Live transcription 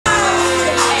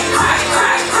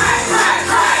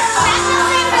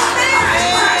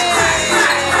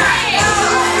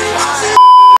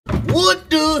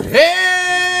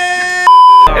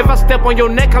up on your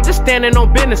neck, I'm just standing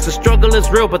on business. The struggle is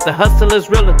real, but the hustle is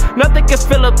realer. Nothing can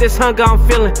fill up this hunger I'm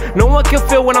feeling. No one can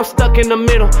feel when I'm stuck in the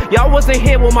middle. Y'all wasn't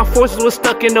here when my forces was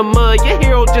stuck in the mud. Your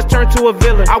hero just turned to a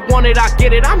villain. I want it, I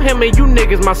get it, I'm him and you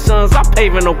niggas my sons. I'm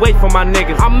paving the way for my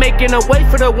niggas. I'm making a way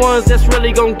for the ones that's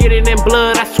really gon' get it in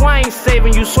blood. I swear I ain't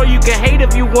saving you, so you can hate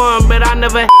if you won, but I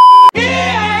never.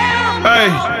 Hey,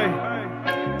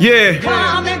 yeah,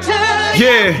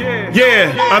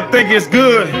 I think it's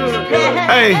good.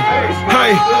 Hey,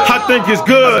 I think it's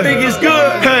good.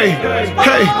 Hey,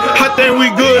 I think we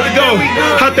good to go.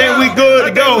 I think we good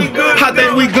to go. I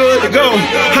think we good to go.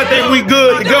 I think we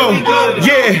good to go.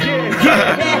 Yeah,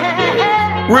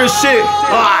 real shit.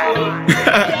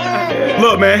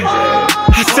 Look, man,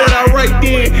 I said I right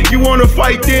then. You wanna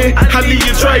fight then? I leave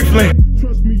you trifling.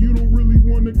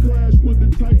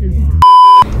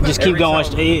 Just keep going.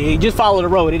 Just follow the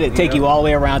road. It'll take you all the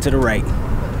way around to the right.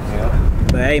 Yeah.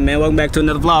 But hey, man, welcome back to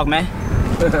another vlog, man.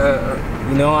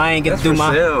 You know, I ain't get to do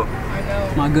my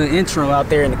good intro out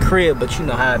there in the crib, but you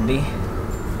know how it be.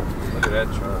 Look at that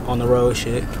truck. On the road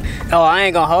shit. Oh, I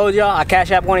ain't gonna hold y'all. I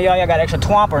cash app one of y'all. Y'all got extra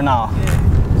twomp or no?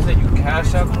 You said you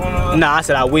cash app one of us? Nah, I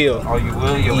said I will. Oh, you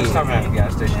will? Yeah, we stopping at the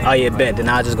gas station. Oh yeah, bet. Then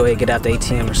I'll just go ahead and get out the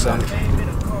ATM or something.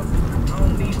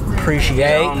 Appreciate.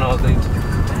 Yeah, I don't know if they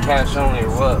cash only or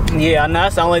what. Yeah, I know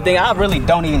that's the only thing. I really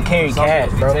don't even carry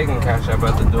cash, bro. Taking cash up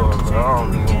at the door, but I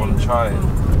don't even want to try it.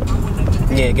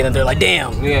 Yeah, get in there like,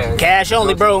 damn. Yeah. Cash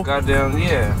only, bro. Goddamn,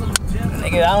 yeah.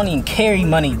 Nigga, I don't even carry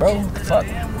money, bro. Fuck.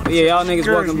 But yeah, y'all niggas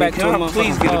welcome back to my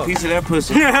please get a piece of that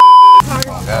pussy. Yeah.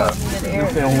 You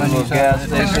feel Windows gas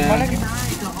station?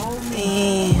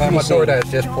 Man, my DoorDash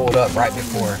just pulled up right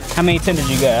before. How many tenders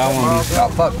you got? I want to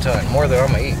About fuck ton, more than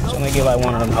I'm gonna eat. So let me get like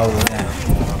one of them hoes now.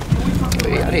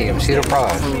 Yeah, I didn't even see the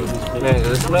price. Man,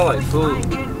 it smell like food. I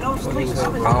don't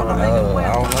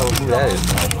know who that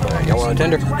is. Y'all want a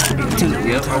tender?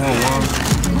 Yep, I want one.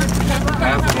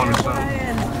 Half one or something.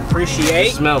 Appreciate.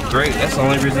 It smells great. That's the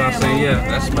only reason I say yeah.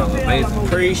 That smells amazing.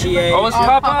 Appreciate. Oh, it's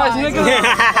Popeyes, nigga.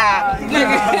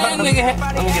 Nigga.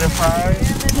 Let me get a fry.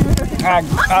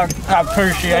 I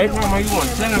appreciate. Mama, you want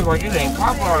tenders like it ain't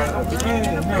Popeyes.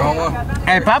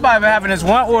 Hey, Popeye been having this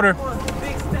one order.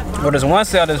 Well, there's one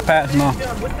sale this past month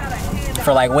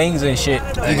for like wings and shit.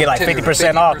 You get like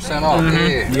 50% off. 50% off,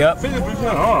 yeah. Yep.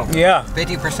 50% off. Yeah.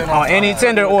 50% off on any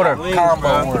tender order.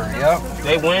 Combo order, yep.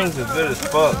 They wings is good as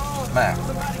fuck. Man.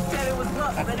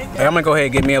 Hey, I'm gonna go ahead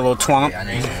and get me a little twomp. Yeah, I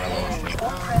need some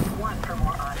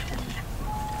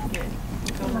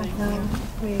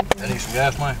I need some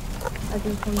gas, man.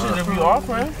 If you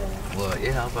offering. Well,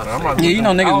 yeah, Yeah, you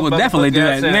know niggas will definitely do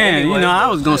that. Man, you know, I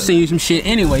was gonna send you some shit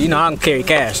anyway. You know, I can carry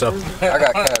cash, so. I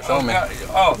got cash on me.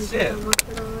 Oh, shit.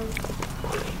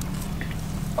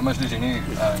 How much did you need?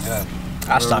 Yeah.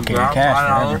 I stopped carrying cash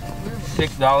forever.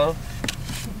 $6,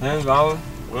 $10,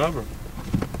 whatever.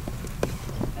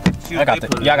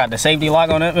 Y'all got the safety lock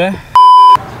on it, man?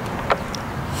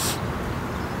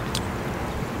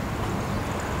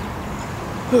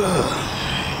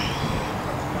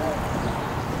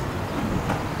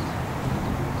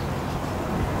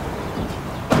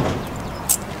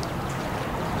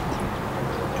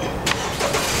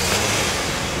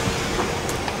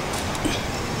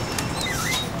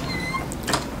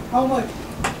 How much?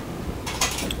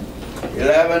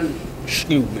 11.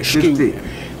 Excuse.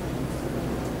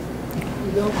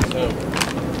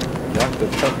 Dr.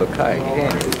 Pepper Kite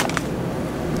candy.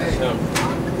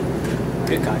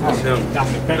 Good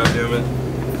goddamn it.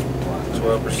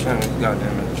 12%.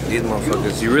 Goddamn it. These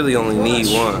motherfuckers, you really only need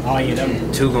one. Oh, yeah,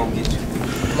 them Two gonna get you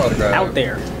out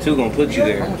there. Two gonna put you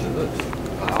there.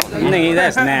 Nigga,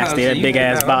 that's nasty, that big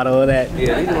ass bottle of that.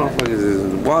 Yeah, these motherfuckers is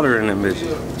water in them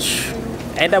bitches.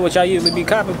 Ain't that what y'all usually be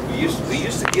copping? We used to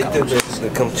get them bitches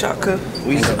in Kamchatka.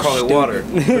 We used to call it water.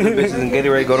 Put the bitches in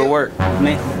Gatorade, go to work.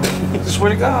 Man. Swear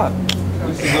to God. We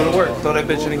used to go to work, throw that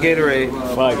bitch in the Gatorade.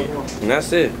 Fuck it. And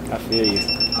that's it. I feel you.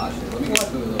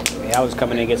 Yeah, I was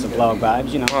coming in to get some vlog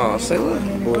vibes, you know. Oh, say what?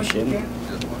 Bullshitting.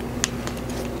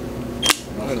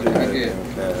 I get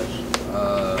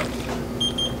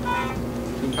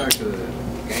 2 packs of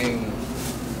game.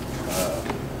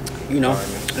 You know,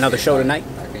 another show tonight.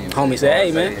 Homie said,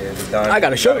 hey man, I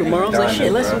got a show tomorrow. I was like,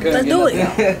 shit, let's do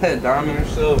it. Diamond or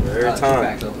silver every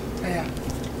time. Yeah.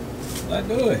 Let's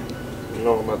do it. You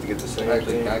know I'm about to get the same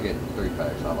thing. I get 3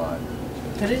 packs, I lied.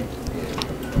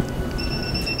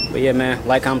 But yeah, man,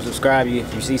 like, comment, subscribe.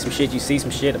 If you see some shit, you see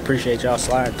some shit. Appreciate y'all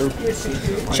sliding through.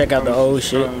 Check out the old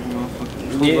shit.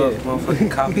 Yeah. Motherfucking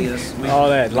copy us. All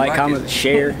that. Like, comment,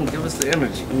 share. Give us the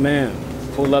energy. Man,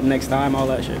 pull up next time, all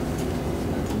that shit.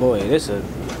 Boy, this is a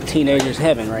teenager's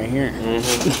heaven right here.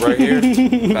 Right here.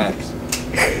 Facts.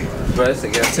 Bro, it's a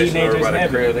gas station over Teenagers by the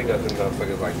heavy. crib. They got them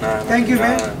motherfuckers like 9. Thank you,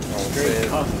 man.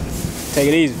 Take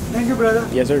it easy. Thank you, brother.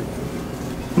 Yes, sir.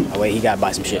 Oh, wait, he got to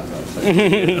buy some shit.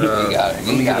 You got it.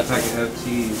 Let me get a pack of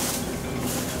cheese.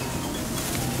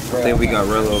 I think we got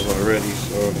Rellos already,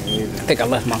 so I think I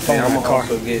left my phone I'm in the gonna car.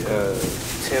 also get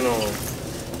 10 on.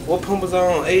 What pump was I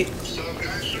on? 8?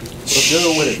 What's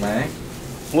good with it, man?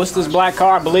 What's this black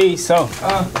car? I believe so.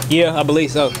 Yeah, I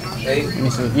believe so. 8. Let me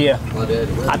see. Yeah, What is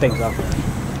it? I think so.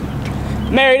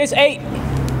 Mary, this 8.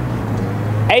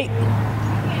 8.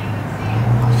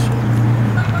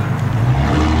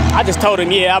 I just told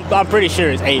him, yeah, I'm pretty sure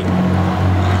it's 8.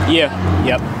 Yeah,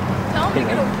 yep. Tell him to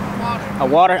get a water. A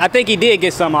water? I think he did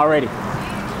get some already.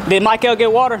 Did Michael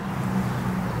get water?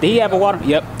 Did he have a water?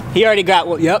 Yep. He already got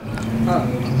one. Yep.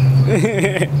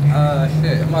 Shit.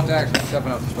 I'm about to actually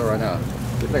stepping out the store right now.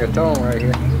 It's like a dome right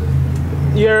here.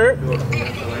 You're.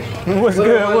 What's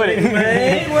good with it?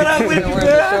 Hey, what up with you, Where's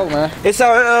the show, man? It's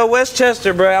out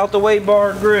Westchester, bro. Out the way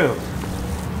bar and grill.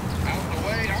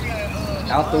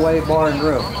 Out the way bar and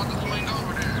grill.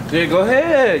 Yeah, go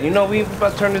ahead. You know we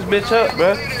about to turn this bitch up,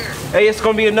 bro. Hey, it's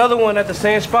gonna be another one at the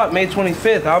same spot, May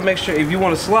 25th. I'll make sure if you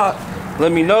want a slot,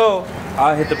 let me know.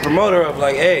 I'll hit the promoter up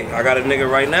like, hey, I got a nigga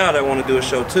right now that want to do a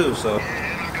show too. So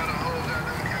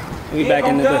We back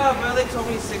in the God, bro, they told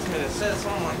me 6 minutes set, so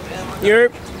I'm like, damn, You're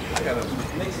I gotta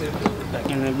mix it. back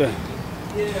in the bed.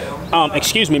 Yeah,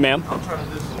 Excuse me, ma'am. I'm trying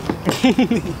to do some.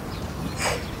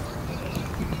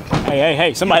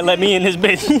 Hey, somebody let me in this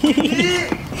bitch.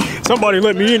 Somebody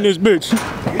let me in this bitch. We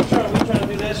trying to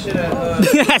do that shit at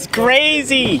That's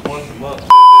crazy.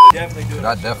 Definitely do it.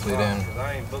 I definitely didn't.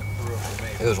 I ain't booked for real for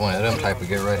May. It was one of them type of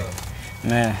get ready.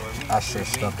 Man, I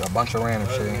just stuck a bunch of random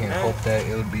shit in here. Hope that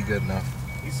it would be good enough.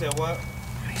 You said what?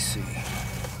 let me see.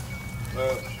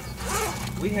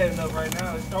 We heading up right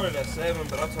now. It started at 7,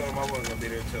 but I told him I wasn't gonna be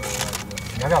there till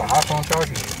like I got an iPhone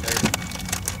charger.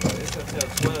 it's until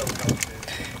 12. Type shit.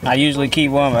 I usually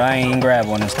keep one, but I ain't even grab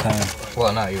one this time.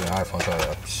 Well, not even an iPhone charger.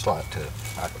 A slot to.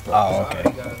 I could plug. Oh, okay.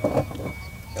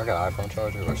 I got an iPhone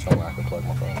charger or somewhere I can plug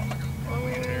my phone.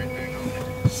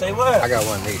 Say what? I got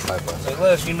one of these type of. Say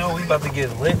less. You know we about to get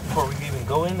lit before we even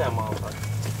go in that motherfucker.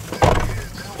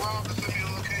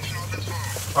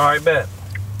 All right, bet.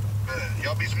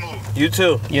 Y'all be smooth. You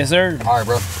too. Yes, sir. All right,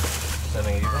 bro. That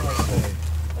nigga, you gonna say?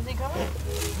 Is he coming?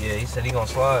 Yeah, he said he gonna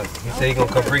slide. He said he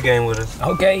gonna come pregame with us.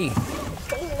 Okay.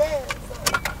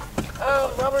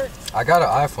 Robert, I got an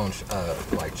iPhone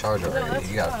like charger already.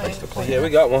 You got a place to plug. Yeah, we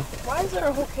got one. why is there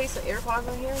a whole case of AirPods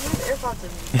in here? Where's the AirPods in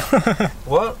here?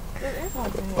 What? There's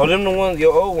AirPods in here. Oh, them the ones,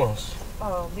 your old ones.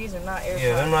 Oh, these are not AirPods.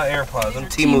 Yeah, them not AirPods. Them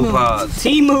Temu pods.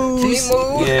 T-Moves.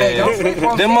 T-Move. Hey, don't sleep Yeah.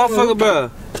 on Them motherfucker, bro.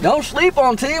 Don't sleep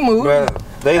on T-Move. Bro.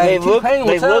 They Hey, look, T-Pain will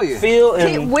they tell look, you. feel,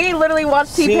 and We literally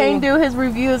watched T-Pain See? do his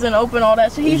reviews and open all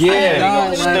that shit. He's yeah,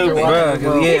 Don't stupid, let bro. it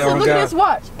go. He Yeah, said, oh look at God. this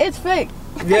watch. It's fake.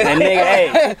 That nigga,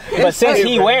 hey. But since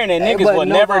he wearing it, niggas but will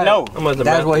never know. I'm about to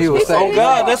That's what he was Oh saying.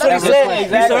 God, that's what he said. He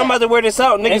said I'm about to wear this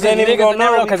out. Niggas ain't even gonna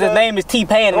know because his name is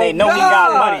T-Pain and they know he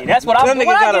got God. money. That's what I'm That nigga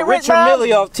got a Richard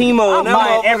Millie off Timo. I'm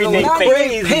buying everything Not fake.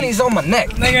 bring pennies on my neck.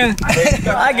 Nigga,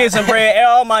 I get some bread.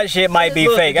 All my shit might be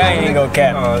fake. I ain't gonna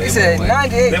cap. He said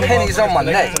 98 pennies on my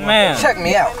neck. Man. Check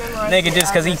me out. Nigga,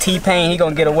 just cause he T-Pain, he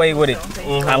gonna get away with it.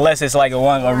 Unless it's like a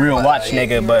real watch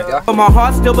nigga, but. But my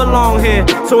heart still belong here.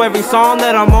 So every song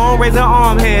that I'm on, raising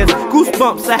arm hairs.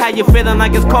 Goosebumps, I how you feeling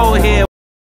like it's cold here.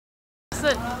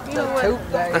 Sit. You know what?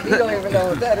 Tote bag. You don't even know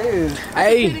what that is.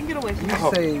 Hey, Didn't get away from me.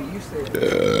 You say.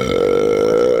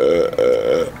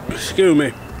 excuse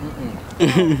me.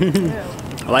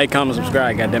 Like, comment,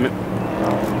 subscribe, goddammit.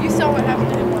 You saw what happened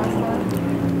to him last night.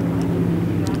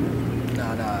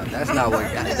 Nah, that's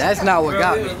not what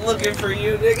got me. Looking for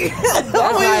you, nigga. That's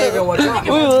not even what got me.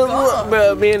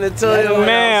 Bro, me and the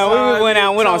Man, we went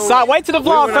on side. Wait till the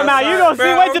vlog come out. You gonna see.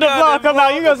 Wait till the vlog come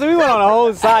out. You gonna see. We went on a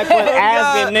whole side quest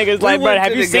asking niggas like, bro,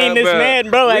 have you seen this man,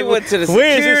 bro? Like, we went to the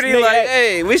where is this security, nigga like, at?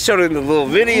 hey, we showed him the little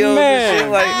videos Man, and shit,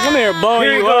 like, come here, blowing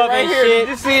here you you go, up right and here. shit. Did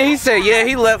you see it? He said, yeah,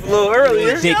 he left a little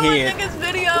earlier. Dickhead. Niggas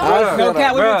video. No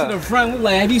cap, we went Bruh. to the front. We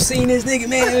like, have you seen this nigga,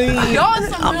 man? Y'all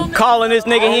some real I'm calling this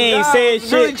nigga. He ain't said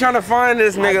Really shit. trying to find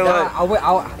this nigga, like,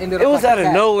 I ended up it was like out a of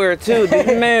cat. nowhere too,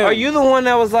 dude. Man. Are you the one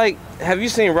that was like, have you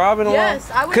seen Robin a lot? Yes,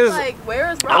 I was 'Cause like,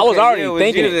 where is Robert? I was already yeah, it was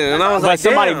thinking you it. then, and I was But like,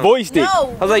 somebody damn. voiced it.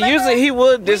 No. I was like, usually he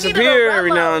would disappear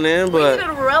every now and then, We but needed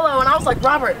a Morello, and I was like,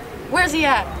 Robert, where's he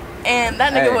at? And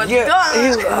that nigga Hey, was yeah, gone. he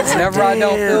was, I was like, Whenever I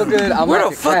don't feel good, I'm Where like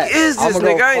the a fuck cat. is this I'ma go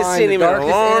nigga? I ain't find seen the him in a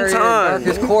darkest long area, time.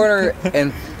 Darkest corner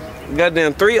and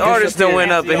Goddamn, 3 artists that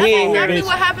went up and he ain't hear Exactly this.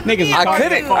 what happened to me. I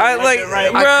couldn't. I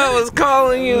like, bro was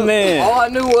calling you. Man, All I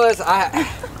knew was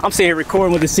I'm sitting here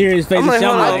recording with a serious face. I'm like,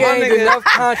 hold I on, gained enough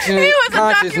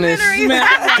consciousness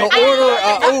to order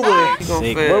an Uber.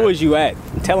 Sick. Where was you at?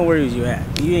 Tell him where was you at.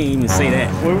 You didn't even say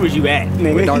that. Where was you at,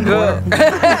 nigga? Dark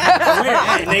Where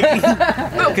at,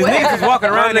 nigga? Because niggas was walking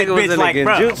around that nigga was bitch in like, the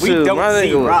bro, we genjutsu. don't My see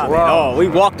nigga was Robin. raw. Oh, we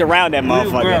walked around that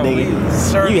motherfucker,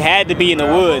 nigga. You had to be in the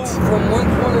woods. From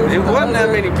one corner. It wasn't that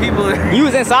many people there. You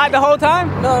was inside the whole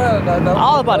time? No.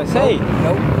 I was about to say.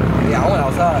 Nope. Yeah, I went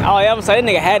outside. Oh, yeah, I was saying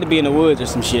that nigga had to be in the woods or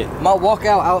some shit. My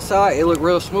walkout outside, it looked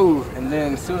real smooth, and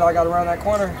then as soon as I got around that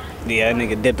corner, Yeah, that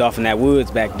nigga dipped off in that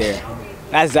woods back there.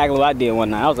 That's exactly what I did one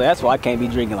night. I was like, that's why I can't be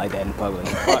drinking like that in public.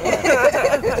 Fuck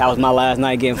that. That was my last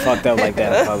night getting fucked up like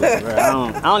that in public, bro.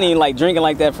 I don't even like drinking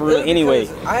like that for real anyway.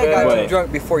 I ain't got But too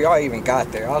drunk before y'all even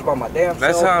got there. I was by my damn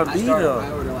That's self. how I it be, started- though.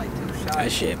 I ordered like 2 shots.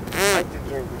 that shit. I like to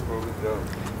drink before we go.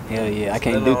 Hell yeah, I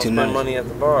can't Then do I'll too spend much. money at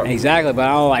the bar. Exactly, but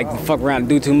I don't like to fuck around and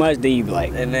do too much. Then you be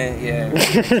like, And then, yeah,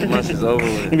 too much is over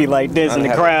with. you be like this in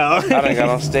the crowd. I done got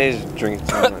on stage drinking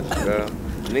too much, bro.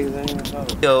 Niggas ain't even know.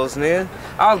 Yo, man,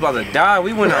 I was about to die.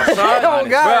 We went outside. Oh, God,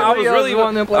 bro, I was Leo's really the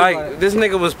one that played like, like- this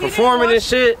nigga was performing and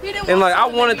shit, and like I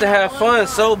wanted to have fun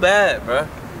so bad, bro.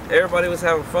 Everybody was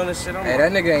having fun and shit. I'm Hey, like,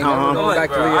 that nigga ain't Uh-huh. never going back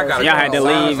to bro, I Leo. gotta Y'all go had to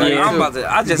outside. leave, Like, yeah. I'm about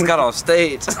to. I just got off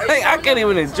stage. Like, I can't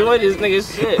even enjoy this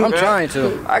nigga shit. I'm bro. trying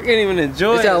to. I can't even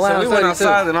enjoy It's it. that So lounge we went 32.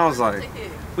 outside and I was like,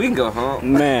 we can go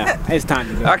home. Man, it's time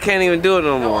to go. I can't even do it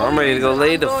no more. I'm ready to go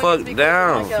lay the fuck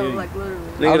down. Like, literally. I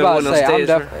Nigga was that about went to on say,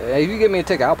 I'm stage. if you give me a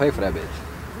ticket, I'll pay for that bitch.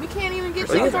 We can't even get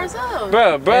tickets ourselves.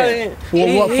 Bro, Yeah.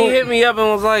 he hit me up and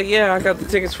was like, yeah, I got the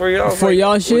tickets for y'all. For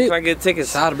y'all Where shit? can I get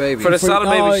tickets? Sada baby. For the Sada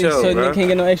Baby show, so bro. you can't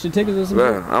get no extra tickets or something?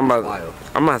 Bro, I'm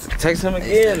about to text him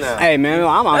again now. Hey man,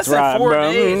 I'm That's in entourage, 4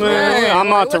 bro. days, man.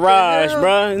 I'm entourage,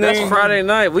 bro. That's Friday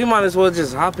night. We might as well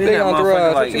just hop in Big that entourage,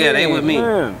 motherfucker. what Like, you yeah, they mean? with me.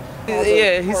 Yeah.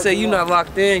 Yeah, he said you not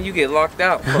locked in, you get locked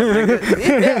out. Fuck,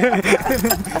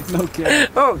 nigga. Okay.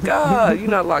 Oh God, you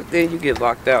not locked in, you get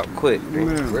locked out quick.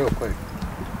 Real quick.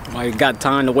 Like, got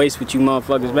time to waste with you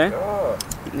motherfuckers, man.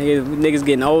 Niggas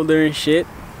getting older and shit.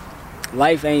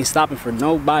 Life ain't stopping for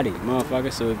nobody,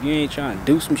 motherfucker. So if you ain't trying to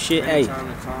do some shit, hey,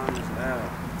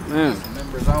 man.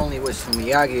 Members only with some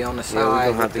Miyagi on the side. Yeah,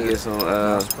 we gonna have to get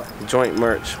some joint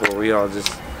merch where we all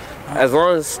just, as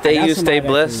long as Stay You, Stay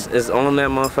Blessed is on that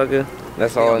motherfucker,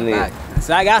 that's all I need.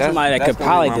 So I got somebody that could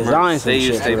probably design some Stay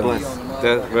You, shit. Stay for me. Blessed.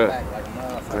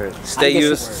 That's right.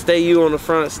 Stay You on the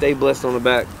front, Stay Blessed on the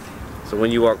back. So when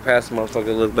you walk past the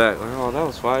motherfucker, look back, like, oh, that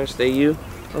was fire, Stay You.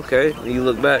 Okay, and you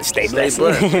look back, Stay blessed.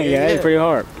 Yeah, that's pretty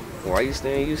hard. Why you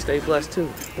staying you, stay blessed too.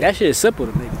 That shit is simple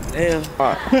to me. Damn.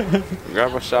 Alright.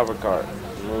 Grab my shopping cart.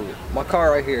 Move it. My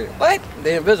car right here. What?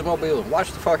 The Invisible Mobile.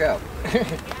 Watch the fuck out.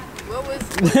 What was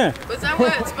that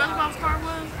what SpongeBob's car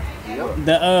was?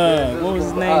 The what was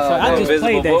his name? I just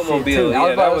played that shit too. I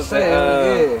was about to say,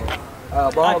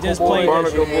 I just played that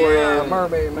Barnacle shit. Boy,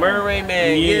 Mermaid Man. Mermaid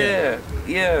Man, Yeah.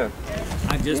 yeah.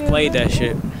 I just played that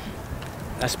shit.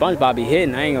 That SpongeBob be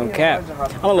hitting. I ain't gonna cap.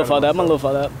 I'm a little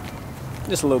fucked up.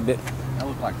 Just a little bit. That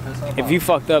look like piss off. If you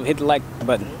fucked up, hit the like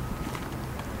button.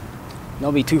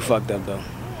 Don't be too fucked up though.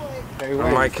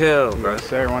 I'm Michael, bro.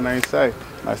 Say everyone ain't say.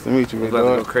 Nice to meet you, We big about to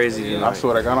go dog. crazy I tonight.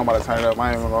 swear to God, I'm about to turn it up. I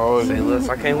ain't even gonna hold Say you. less,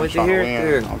 I can't wait to hear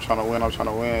it. dude. I'm trying to win. It's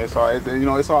all,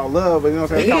 it's all love, but you know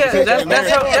what I'm saying? Yeah, Competition that's in there.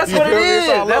 what You it feel me? is.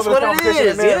 It's all That's love, what it's it competition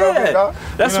is. in there, though, big Yeah. dog.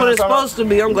 That's You what know it's I'm supposed to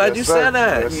be. I'm glad Yes, you sir. said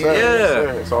that. Yes, sir. Yes, sir.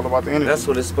 Yeah. It's all about the energy. That's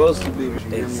what it's supposed to be.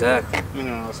 Exactly. You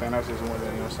know what I'm saying? That's just one of the,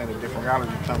 you know what I'm saying, the different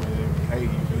reality coming in. Hey, you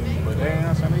feel me? But they, you know what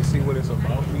I'm saying, they see what it's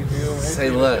about. You feel me? Say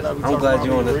less. I'm glad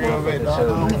you on this motherfucking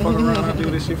show, I don't fuck around. I do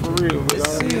this shit for real. Big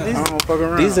dog. I don't fuck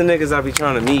around. These are niggas I be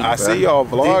trying to meet. I bro. see y'all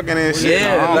vlogging and shit.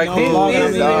 Yeah, I like don't these know,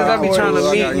 niggas I be trying to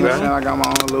meet, You know what I'm bro. saying? I got my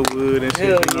own little wood and shit.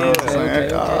 Hell You know what I'm yeah.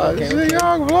 saying? Okay. Shit,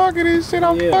 y'all vlogging and shit.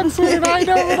 I'm fucking with it. I ain't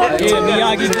never Yeah,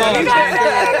 Miyagi vlog.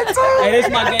 Hey, this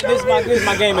is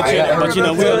my game of chill. But you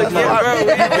know, we'll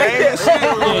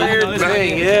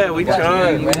Yeah, we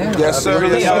trying. Yes, sir.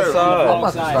 Really Yes, sir.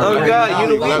 outside. Oh God,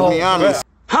 you the Let me honest.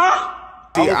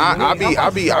 See,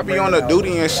 I be on the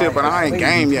duty and shit, but I ain't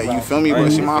game yet. You feel me?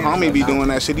 But see, my homie be doing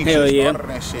that shit. He Hell just yeah. started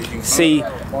that shit. You feel me? See,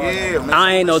 Yeah, man.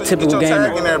 I ain't no Get typical your tag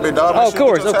gamer. in there, big dog. Oh, of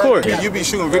course, Get your of tag course. in. You be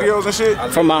shooting videos and shit.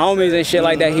 from my homies and shit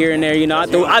like that here and there, you know, I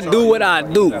do what I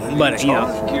do, but you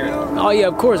know, oh yeah,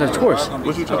 of course, of course,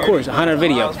 100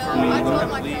 videos,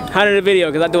 100 video,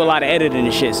 because I do a lot of editing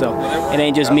and shit, so it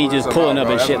ain't just me just pulling up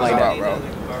and shit like that.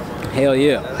 Hell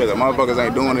yeah. Because if motherfuckers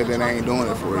ain't doing it, then they ain't doing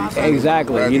it for you.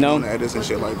 Exactly, you know. Edits and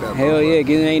shit like that. Hell yeah, it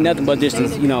ain't nothing but just,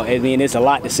 you know, I mean, it's a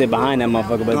lot to sit behind that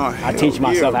motherfucker, but I teach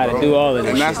myself how to do all of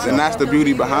this shit. And that's the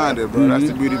beauty behind it, bro. That's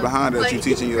the beauty behind it, that you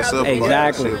teaching yourself about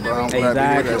that shit, bro. I'm glad to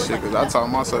hear that shit, because I taught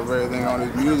myself everything on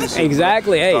this music shit.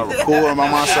 Exactly, hey. I recording by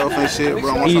myself and shit,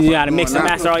 bro. You gotta mix and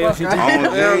master all your shit. I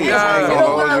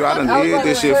done did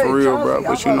this shit for real, bro.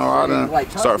 But you know, I done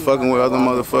start fucking with other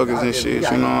motherfuckers and shit,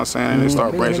 you know what I'm saying? And they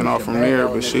start branching off from there,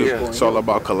 but shit, it's all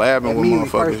about collabing with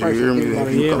motherfuckers, you hear me?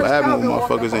 If you collabing with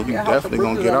motherfuckers, then you definitely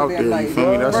gonna get out there, you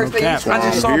feel me? That's what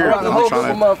I'm here. I'm trying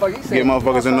to get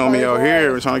motherfuckers to know me out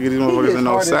here. We're trying to get these motherfuckers to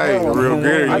know say, the real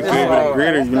gritter, you feel me?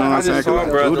 Gritter, you know what I'm saying? Cause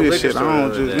I do this shit, I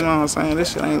don't just, you know what I'm saying?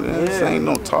 This shit ain't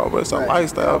no talk, but it's a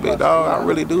lifestyle, big dog. I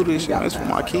really do this shit, man. It's for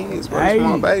my kids, bro. It's for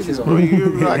my babies, bro. You hear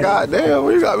me? Like, goddamn,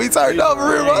 you got me turned up for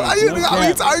real, bro. You got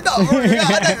me turned up for real. You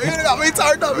got me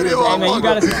turned up for real, man, you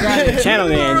gotta subscribe to the channel,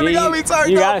 man, G.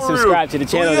 You gotta subscribe to the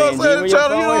channel, man, G. Where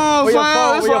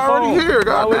your phone?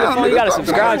 You gotta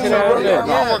subscribe to that.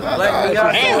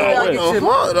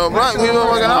 Black people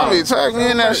fucking on me. Tag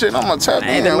me in that shit. I'm gonna tap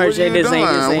in. What you doing?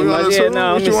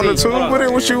 What you on the tube with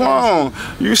it? What you on?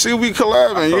 You see we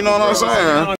collabing. You know what I'm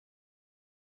saying?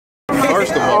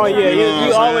 First of all,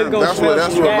 you always gonna that's what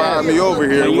vibe me over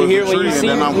here. When you see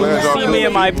me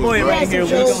and my boy right here,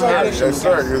 we gonna have it. Yes,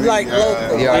 sir. Like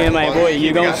local. Me and my boy,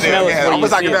 you gonna smell it. I'm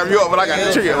gonna dab you up, but I got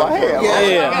the tree in my head.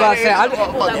 Yeah. But I said,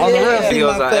 on the real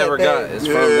videos I ever got is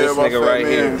from this nigga right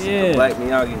here, Black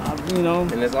Miyagi. You know,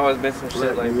 and there's always been some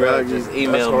shit like, bro, just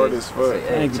email me.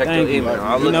 Hey, check your email.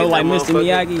 I'll you know, like Mr.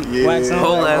 Miyagi,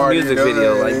 whole ass music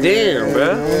video, like damn,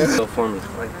 bro. So for me,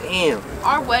 like damn.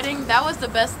 Our wedding, that was the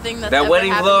best thing that ever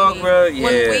wedding vlog, bro. Yeah.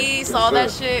 When we saw that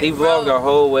shit, he vlogged our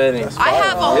whole wedding. I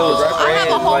have a whole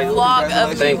vlog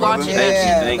of me watching that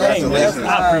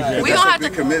shit. We gonna have to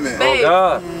commitment. Babe, oh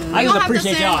God. I just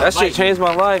appreciate y'all. That shit changed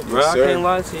my life, bro. I can't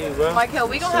lie to you, bro. Michael,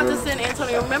 we gonna have to send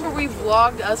Antonio. Remember we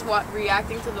vlogged us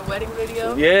reacting to the wedding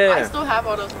video? Yeah. I still have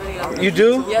all those videos. You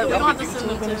do? Yeah, we gonna have to send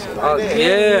them to him.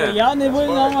 Yeah. Y'all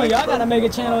gotta make a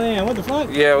channel then. What the fuck?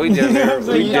 Yeah, we done there.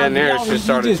 We done there. Should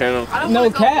start a channel. I don't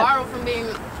want to go viral from being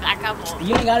that couple.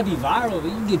 You ain't gotta be viral, but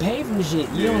you can get paid from the shit.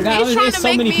 You don't got. There's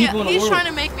so many people in the world. He's trying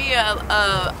to make me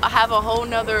have a whole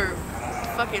nother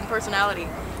fucking personality.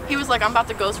 He was like, I'm about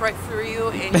to ghostwrite for you,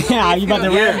 and you about to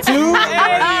rap too?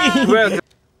 Hey.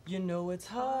 You know it's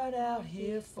hard out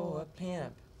here for a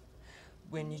pimp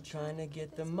when you're trying to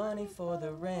get the money for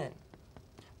the rent.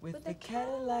 With the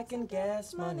Cadillac and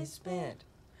gas money spent,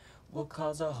 will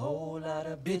cause a whole lot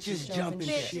of bitches jumping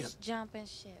ship. Bitches jumping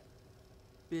ship.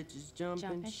 Bitches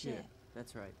jumping ship.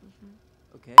 That's right.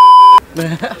 Okay.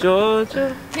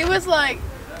 Georgia. He was like,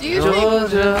 do you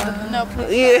Georgia. No,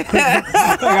 please.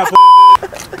 Yeah.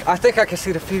 I think I can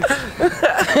see the future.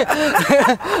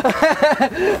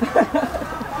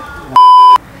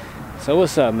 So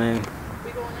what's up, man?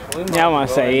 Y'all want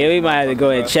to say, we might have to go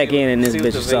ahead and check in this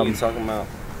bitch or something. Talking about.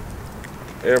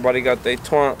 Everybody got their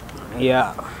twant.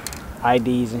 Yeah.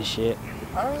 IDs and shit.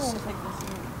 I don't want to take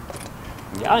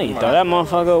this. Y'all need to throw that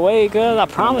motherfucker away, cuz I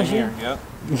promise you. Yep.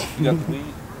 You got the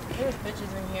weed? There's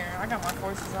bitches in here. I got my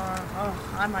forces on.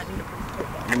 Oh, I might need to put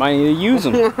them. You might need to use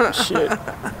them. Shit.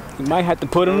 You might have to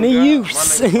put them to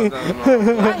use.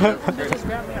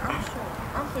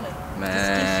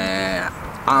 Man,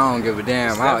 I don't give a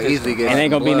damn. I'll easily get. It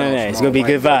ain't gonna be none of that. It's gonna be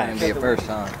good vibes. Be a first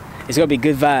time. It's gonna be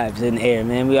good vibes in the air,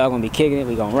 man. We all gonna be kicking it.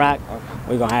 We gonna rock.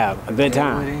 We gonna have a good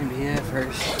time.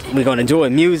 We gonna enjoy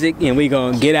music and we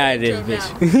gonna get out of this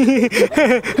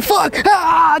bitch. Fuck!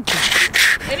 Ah!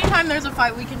 Anytime there's a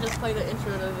fight, we can just play the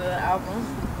intro to the album.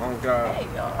 Oh God. Hey,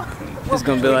 y'all. It's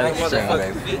gonna be like,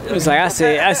 it's like I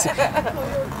said,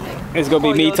 it's gonna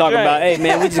be me talking about, hey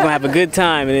man, we just gonna have a good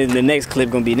time, and then the next clip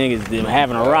gonna be niggas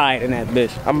having a ride in that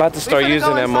bitch. I'm about to start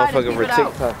using that motherfucker for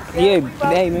TikTok. Yeah,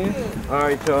 hey man.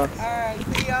 Alright, y'all. See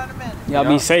y'all in a minute. Y'all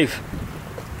be safe.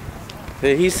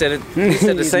 He said it. He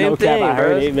said the same no thing, cap, I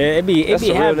heard it, man. It be That's a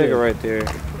real happening. nigga right there.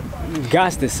 You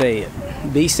got to say it.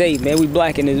 Be safe, man. We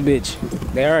black in this bitch.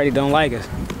 They already don't like us.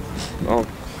 Oh.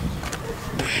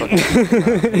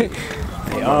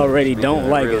 They already don't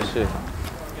like us. Shit.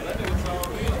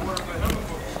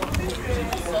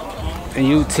 And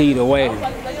UT the way,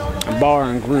 bar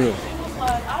and grill.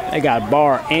 They got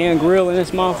bar and grill in this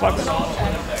motherfucker.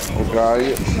 Oh God,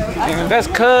 yeah. That's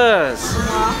cuz.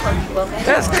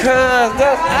 That's cuz.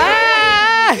 That's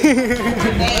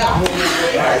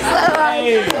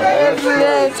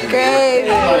That's crazy.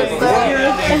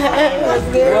 That's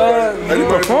good. You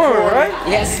performing, right?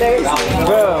 Yes, sir.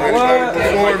 Bro, what?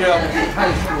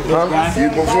 You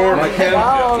perform? Like him?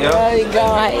 Oh, Yep. there you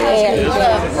go.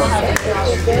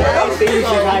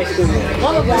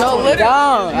 No, literally.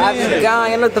 Gone. I've been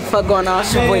gone. You know what the fuck going on?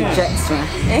 It's your boy Jackson.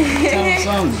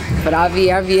 But I'll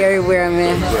be everywhere,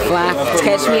 man. Fly.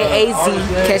 Catch me at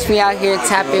AZ. Catch me out here.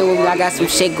 Tap in with me. I got some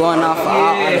shit going on for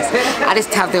all artists. I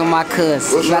just tapped in with my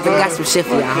cuz. I got some shit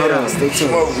for y'all. Hold on. Stay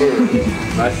tuned.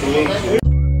 Nice to meet you.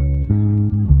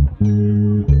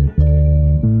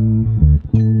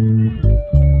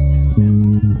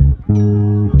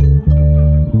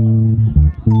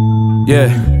 Yeah.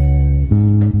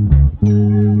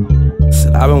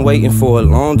 Said I've been waiting for a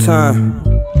long time.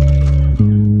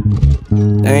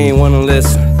 They ain't wanna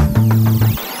listen.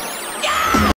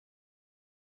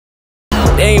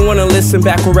 They ain't wanna listen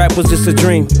back when rap was just a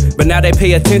dream. But now they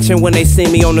pay attention when they see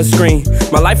me on the screen.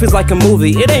 My life is like a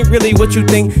movie, it ain't really what you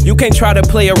think. You can't try to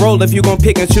play a role if you gon'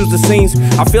 pick and choose the scenes.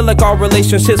 I feel like all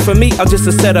relationships for me are just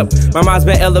a setup. My mind's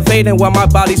been elevating while my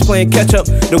body's playing catch up.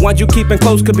 The ones you keepin'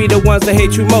 close could be the ones that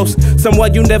hate you most.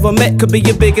 Someone you never met could be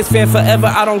your biggest fan forever,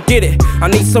 I don't get it. I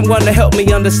need someone to help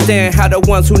me understand how the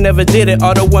ones who never did it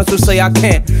are the ones who say I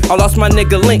can't. I lost my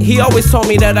nigga Link, he always told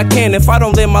me that I can. If I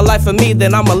don't live my life for me,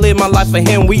 then I'ma live my life for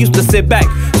him. We used to sit back,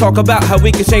 talk about how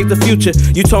we can change the future.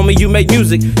 You told me you make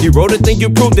music, you wrote it, then you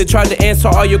proved it. Tried to answer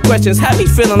all your questions, had me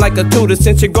feeling like a tutor.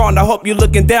 Since you're gone, I hope you're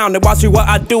looking down and watching while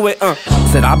I do it.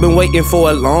 Said I've been waiting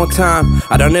for a long time.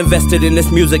 I done invested in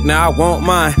this music, now I want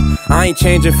mine. I ain't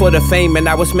changing for the fame and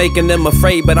I was making them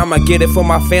afraid, but I'ma get it for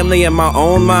my family and my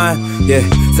own mind. Yeah,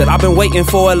 said I've been waiting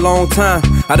for a long time.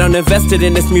 I done invested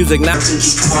in this music now.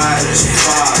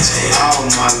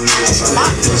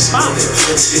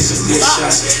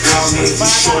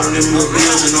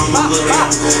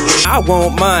 I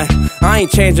won't mind. I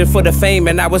ain't changing for the fame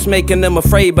and I was making them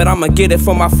afraid, but I'ma get it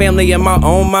for my family and my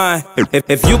own mind.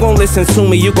 If you gon' listen to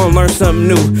me, you gon' learn something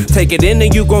new. Take it in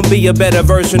and you gon' be a better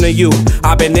version of you.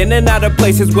 I've been in and out of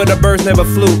places where the birds never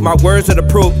flew. My words are the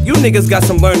proof, you niggas got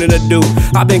some learning to do.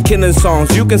 I've been killing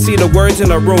songs, you can see the words in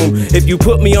the room. If you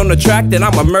put me on the track, then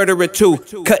I'm a murderer too.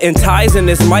 Cutting ties in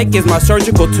this mic is my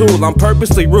surgical tool. I'm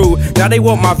purposely rude, now they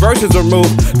want my verses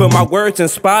removed. But my words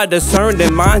inspired, discerned,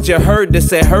 and mind you heard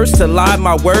this. It hurts to lie,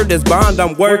 my word is bond,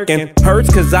 I'm working. Hurts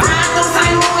cause I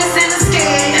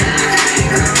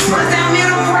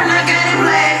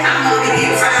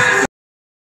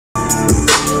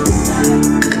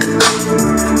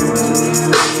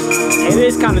It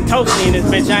is kind of toasty in this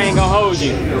bitch, I ain't gonna hold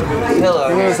you. You know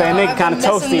what I'm saying? Nigga kind of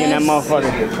toasty in that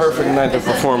motherfucker. Perfect night to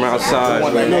perform outside.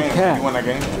 No cap. You won that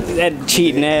game? That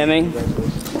cheating ass nigga.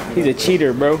 He's a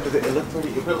cheater, bro.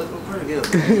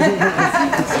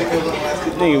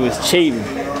 Nigga was cheating.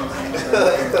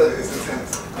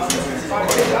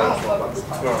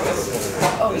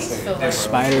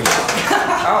 Spiders. I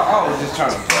was just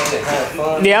trying to have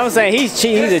fun. Yeah, I'm saying he's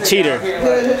a cheater.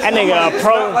 That nigga a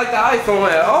pro. Not like the iPhone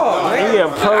at all, man. He a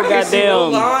pro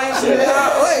goddamn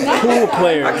pool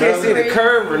player. I can't see the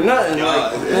curve or nothing.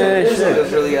 Like, man, this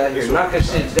nigga's really out here knocking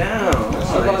shit down.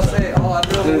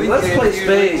 Dude, let's play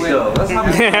spades though. Let's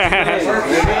play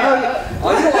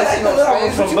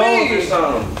spades. Some bones or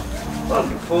something. I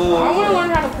want to learn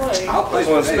how to play. I'll play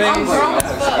some spades. I'm drunk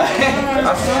as fuck. I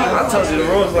told you the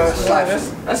rules last night.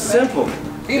 That's simple.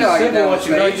 You know, simple. What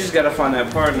you know, you just gotta find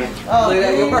that partner. Oh,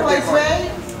 your birthday party?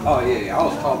 Oh yeah, I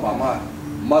was taught by my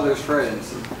mother's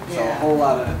friends. So a whole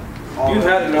lot of. You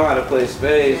had to know how to play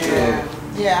spades. Yeah.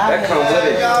 Yeah, that comes with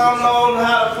it. Y'all know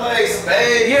how to play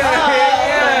spades. Yeah. I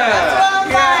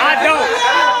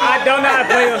don't know how to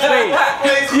play on spades.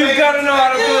 You gotta know how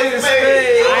to play the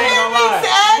spades. I ain't gonna lie.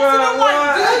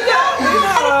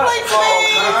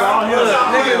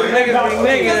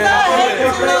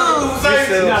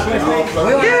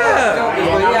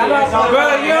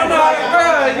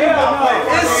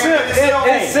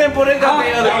 It's simple. They got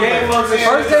the other game.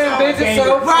 First hand bends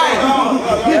itself.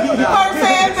 Right. First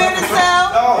hand bend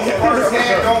itself. First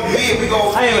hand don't bend. We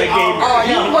go. I ain't a game. Oh,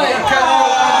 you playing cut.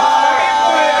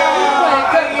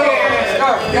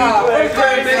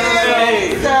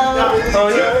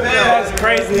 That's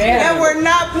crazy. And we're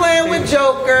not playing with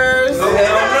jokers. Hell no.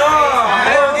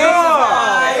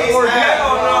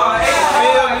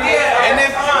 And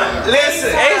if listen,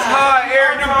 Ace Hard,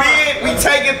 Eric the Big, we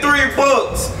taking 3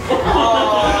 books.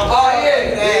 Oh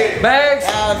yeah. Bags. I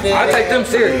take them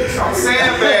serious. I'm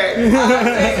saying back.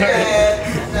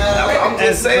 I'm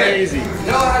just saying. Crazy.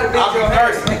 Know how to beat your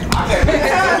person.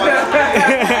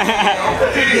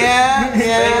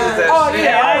 Yeah. Oh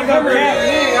yeah, I ain't gonna bring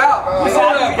it out.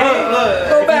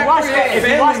 Go back. If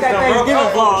you watch that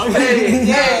Thanksgiving vlog,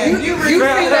 yeah, you see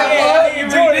that vlog?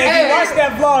 if you watch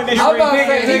that vlog this I'm about to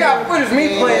say, he got footage of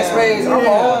me playing spades. I'm a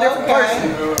whole different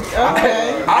person.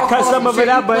 Okay. I cut some of it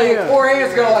out, but yeah. 4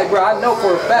 hands ago, like, bro, I know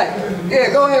for a fact. Yeah,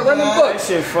 go ahead, run them books.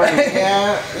 That shit funny.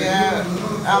 Yeah.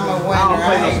 I'm a winner. I don't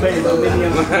play no spades, no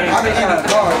I've been counting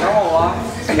cards, I won't lie.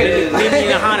 Meet me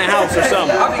in a haunted house or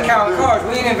something. I've been counting cards.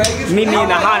 We ain't in Vegas. Meet me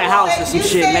in a haunted house or some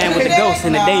shit, man, with the ghosts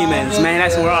and the demons, man.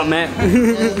 That's where I'm at.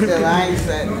 I ain't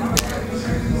said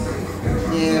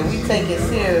yeah, we take it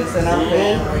serious in our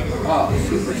family.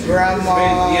 Grandma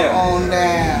on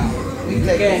down. We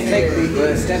take it serious.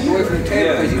 But step away from the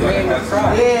table because you made me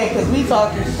cry. Yeah, because we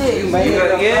talking shit. You made it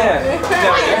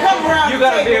You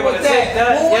gotta be able to take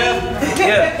that.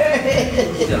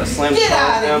 Yeah. You gotta slam Get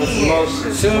out of here.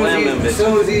 As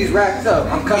soon as he's wrapped up,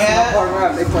 I'm cutting my partner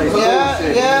out. They play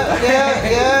bullshit.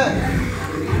 Yeah.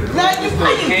 Now you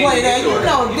play that, you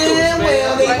know damn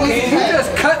well they was You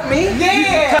just cut me?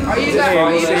 Yeah. Are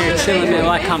you Here chilling, man.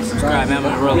 Like, comment, subscribe, man.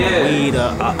 I'm rolling a weed.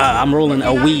 I'm rolling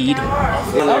a weed.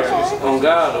 On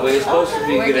God, the way it's supposed to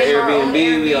be. Get an Airbnb.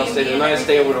 We all stay the night,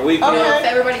 stay over the weekend.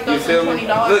 Everybody You goes feel for me?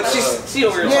 $20. Look, she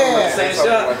over here talking about the same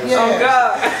stuff. Yeah. On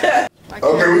God.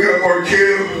 Okay, we got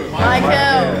Markel.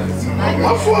 Michael.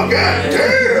 My fuck,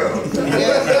 goddamn.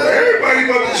 Everybody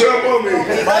about to jump on me.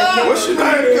 What's your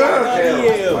name, God?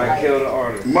 Michael the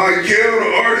artist. Michael, the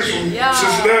artist from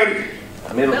Cincinnati.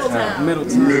 Middletown.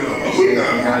 Middletown.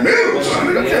 Middletown.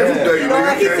 Every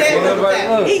day,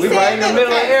 nigga. We right in the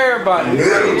middle of everybody.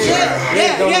 Middletown.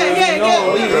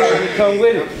 Come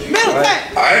with it. Middletown.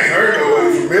 I ain't heard nobody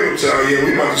from Middletown yet. We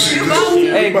about to see this.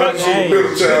 Hey, about to see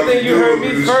Middletown. good thing you heard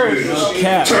me first.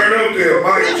 Turn up there.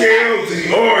 Michael, the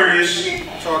artist. He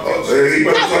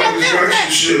about to talk this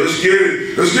gangsta shit. Let's get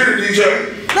it. Let's get it, DJ.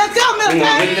 Let's go,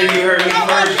 Middletown. Good thing you heard me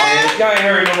first, man. If y'all ain't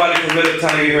heard nobody from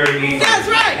Middletown, you heard me. That's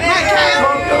right,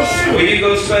 Michael. When you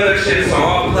go spell that shit, it's on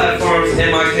all platforms.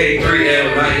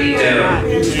 MIK3L, not EL.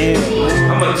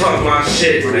 I'm gonna talk my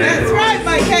shit, man. That's right,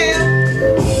 Michael.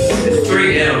 It's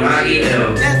 3L, not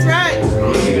EL. That's right.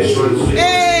 I'm gonna keep it short and sweet.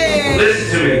 Hey.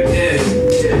 Listen to me.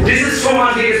 This is for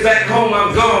my niggas back home,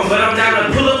 I'm gone. But I'm down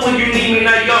to pull up when you need me,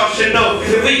 now y'all should know.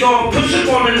 If we gon' push up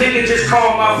on a nigga, just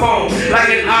call my phone. Like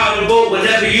an audible,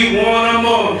 whatever you want, I'm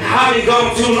on. I've been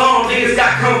gone too long, niggas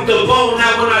got comfortable.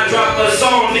 Now when I drop a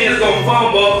song, niggas gon'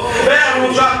 fumble. Bet I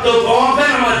won't drop the ball, bet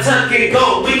I'ma tuck and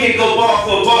go. We can go ball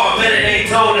for ball, bet it ain't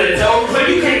toe to toe. But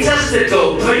you can't touch the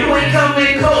go, but you ain't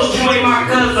coming close. You ain't my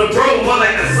cousin, bro, more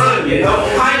like a son, you know.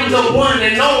 I am the one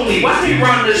and only, watch me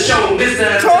run the show.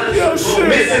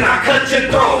 Missing, I cut your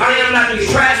throat. I am not these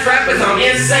trash rappers, I'm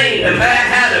insane. The Mad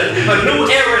Hatter, a new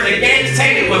era, the game's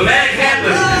tainted with mad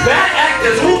cappers. Bad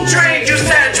actors, who trained you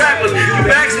sad trappers? You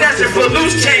backsnatching for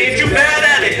loose change, you bad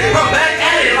at it. I'm back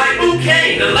at it like Luke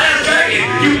Kane, the last dragon.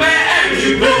 You bad actors,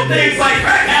 you build things like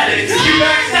crack addicts. You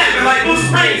backstabbing like Bruce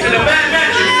Springs in a bad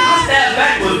mattress. I stabbed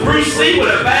back with Bruce Lee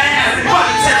with a bad habit.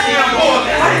 Fucking test me on board.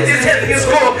 I hit this head against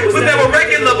score. Was never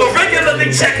regular, but regularly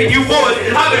checking you boys.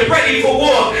 I've been ready for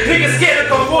war. Niggas scared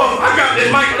to come forth. I got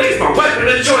this mic, it's my weapon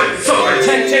of choice. So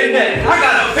attention that I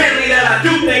got a family that I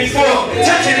do things for.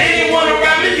 Touching anyone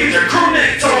around me, get your crew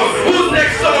next door. Who's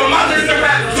next door? My list of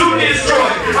rappers to destroy.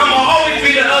 I'ma always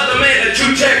be the other man that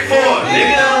you check for,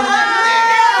 nigga.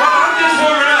 I'm just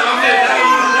warming up. I'm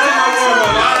just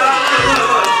warming up.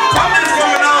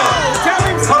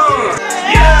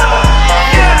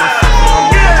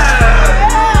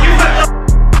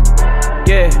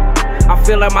 I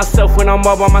feel like myself when I'm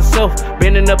all by myself.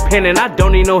 Been independent, I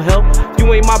don't need no help.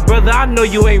 You ain't my brother, I know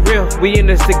you ain't real. We in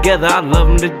this together, I love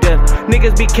them to death.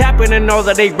 Niggas be capping and all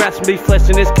that they raps and be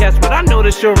fleshing this cast, but I know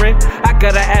this your rent. I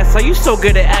gotta ask, how you so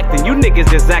good at acting? You niggas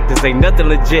just actors, ain't nothing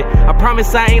legit. I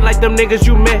promise I ain't like them niggas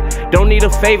you met. Don't need a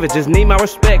favor, just need my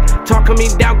respect. Talking me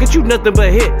down, get you nothing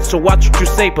but hit. So watch what you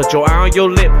say, put your eye on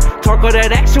your lip. Talk all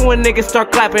that action when niggas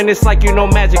start clapping. It's like you know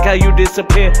magic, how you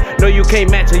disappear. No, you can't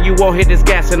match it, you won't hit this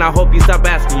gas, and I hope you stop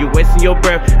asking. You wasting your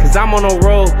breath, cause I'm on a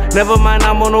roll. Never mind,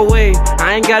 I'm on the way.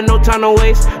 I ain't got no time to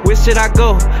waste. Where should I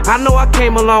go? I know I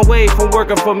came a long way from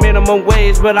working for minimum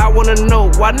wage, but I wanna know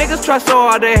why niggas try so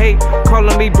hard to hate.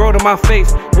 Calling me bro to my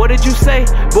face. What did you say?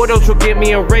 Boy, don't you get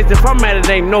me erased. If I'm mad, it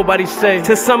ain't nobody say.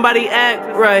 Till somebody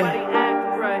act right.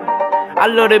 I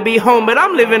love to be home, but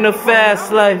I'm living a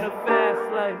fast life.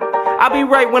 I be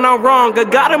right when I'm wrong. I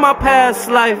got in my past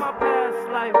life.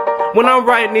 When I'm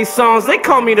writing these songs, they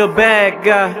call me the bad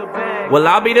guy. Well,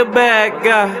 I'll be the bad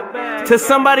guy. Till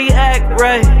somebody act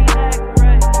right.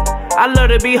 I love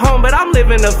to be home, but I'm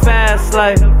living a fast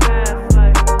life.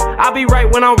 I be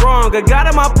right when I'm wrong. I got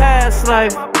in my past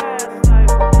life.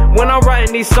 When I'm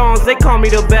writing these songs, they call me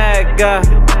the bad guy.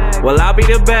 Well, I'll be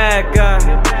the bad guy.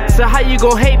 So how you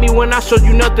gon' hate me when I showed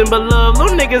you nothing but love?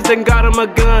 Little niggas done got him a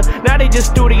gun. Now they just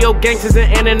studio gangsters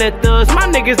and internet thugs. My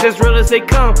niggas as real as they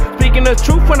come. Speaking the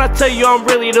truth when I tell you I'm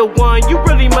really the one. You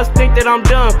really must think that I'm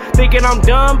dumb. Thinking I'm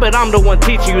dumb, but I'm the one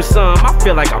teaching you some. I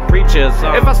feel like I'm preaching or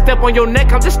something. If I step on your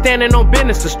neck, I'm just standing on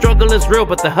business. The struggle is real,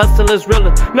 but the hustle is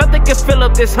realer. Nothing can fill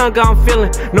up this hunger I'm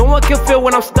feeling. No one can feel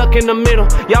when I'm stuck in the middle.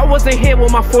 Y'all wasn't here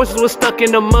when my forces was stuck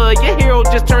in the mud. Your hero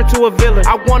just turned to a villain.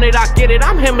 I want it, I get it.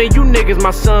 I'm him and you niggas,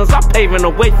 my sons. I'm paving the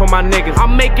way for my niggas.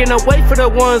 I'm making a way for the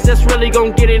ones that's really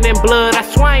gon' get it in blood.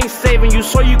 That's why I ain't saving you,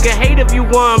 so you can hate if you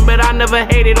won, but I never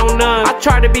hated on none. I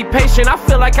try to be patient, I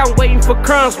feel like I'm waiting for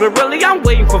crumbs, but really I'm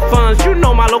waiting for funds. You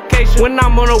know my location. When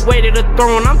I'm on the way to the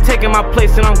throne, I'm taking my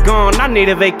place and I'm gone. I need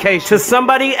a vacation. Till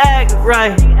somebody act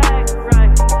right.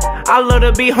 I love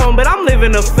to be home, but I'm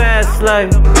living a fast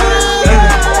life.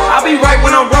 I be right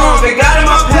when I'm wrong, they got in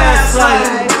my past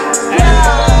life.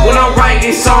 When I'm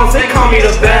writing songs, they call me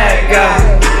the bad guy.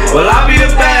 Well, I'll be the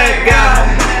bad guy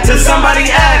till somebody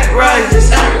act right.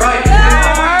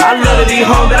 I love to be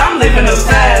home, but I'm living a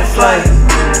fast life.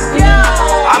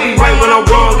 I be right when I'm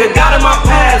wrong, I got in my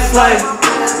past life.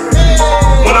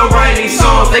 When I'm writing these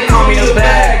songs, they call me the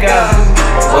bad guy.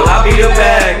 Well, I'll be the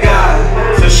bad guy,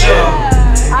 for sure.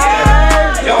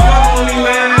 Y'all follow me,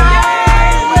 man.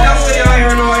 Y'all say y'all hear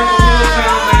no way from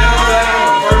Milltown, man. I'm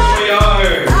the first one y'all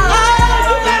heard.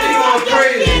 You going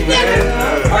crazy, man.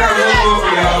 I got one more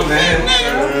for y'all, man.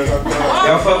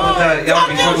 Y'all fuck with that, y'all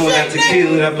be fucking with that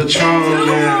tequila, that Patron,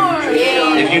 man.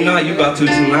 If you're not, you about to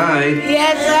tonight.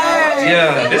 Yes, sir.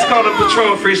 Yeah, this called a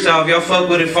Patron freestyle. If y'all fuck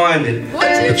with it, find it.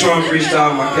 Patron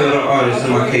freestyle, my killer artist,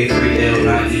 and my K3L,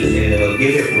 not EL.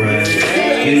 Get it right.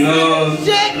 You know,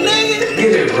 get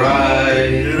it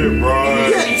right.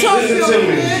 Listen to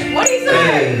me. What he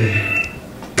say?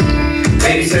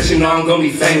 Baby says you know I'm gonna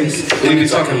be famous. We be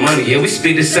talking money, yeah, we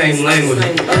speak the same language.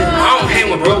 I don't hang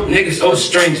with broke niggas or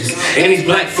strangers. In these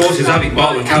black forces, I be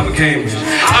ballin' Calvin Cambridge.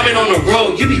 I been on the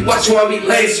road, you be watching while we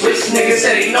lay. Switch niggas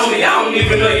say they know me, I don't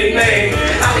even know your name.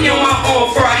 I be on my own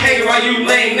before I hang while you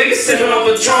lame. Niggas sippin' on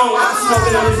Patron, I'm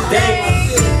smoking on this day.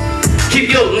 Keep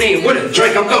your lean with a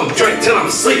drink, I'm gon' drink till I'm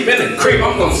asleep in the crib,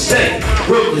 I'm gon' stay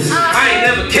ruthless. I ain't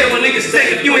never care when niggas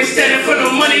say if you ain't standing for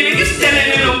no money, niggas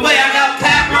standing in the way. I got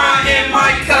Pat Ryan in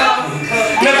my cup.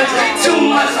 Never drink too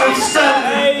much, I'm stuck.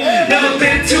 Never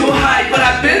been too high, but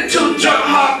I've been too drunk,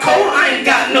 hardcore. I ain't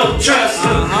got no trust.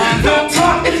 Don't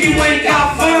talk if you ain't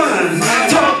got fun.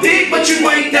 Talk big, but you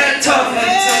ain't that tough.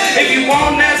 If you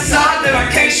on that side, then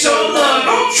I can't show love.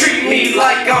 Don't treat me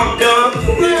like I'm dumb.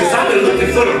 Cause I've been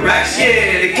looking for the racks,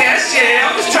 yeah, the cash, yeah.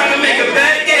 I'm just trying to make a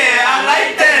bet, yeah, I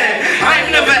like that. I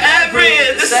ain't never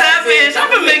average, the savage.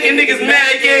 I've been making niggas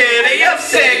mad, yeah, they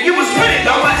upset. You was winning,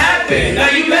 now what happened? Now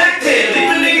you back there,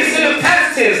 leaving niggas in the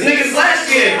past tense. Niggas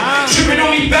last year, tripping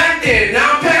on me back there.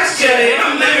 Now I'm past you, and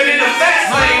I'm living in the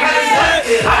fast lane. I just left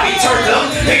it, I be turned up.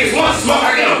 Niggas want smoke,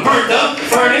 I get them burnt up.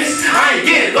 Furnace, I ain't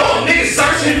getting low, niggas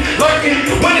searching, lurking.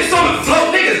 When it's on the floor,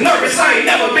 niggas nervous. I ain't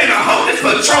never been a hoe, this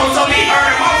Patron's on me,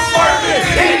 earning my sparking.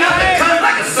 Ain't nothing cut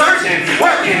like a surgeon,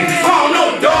 working. I don't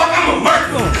know, dog, I'm a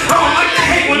murderer. I don't like to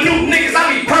hate with new niggas, I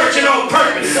be purging on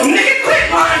purpose. So nigga,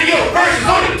 quit lying to your verses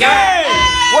on the game.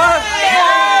 What?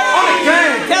 On the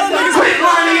game. Quit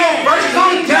lying to your verses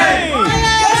on the game.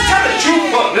 Just tell the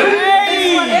truth up, man.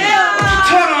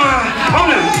 Tell them I'm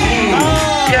the,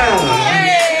 yeah.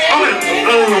 I'm the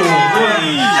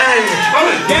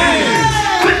game.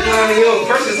 Quit lying to your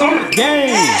verses on the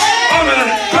game.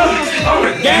 On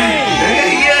the game.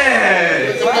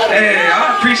 Yeah. Hey,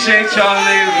 I appreciate y'all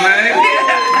niggas, man.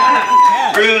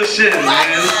 Real shit,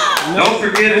 man. Don't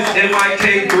forget it's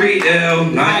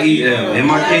MIK3L, not EL.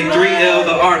 MIK3L,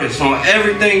 the artist, on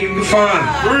everything you can find.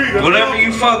 Whatever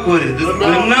you fuck with it.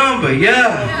 The number,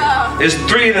 yeah. It's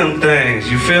 3 of them things,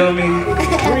 you feel me?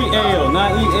 3L,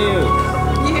 not EL.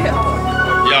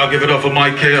 Yeah. Y'all give it up for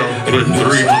Mike Kale with 3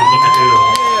 motherfucking L.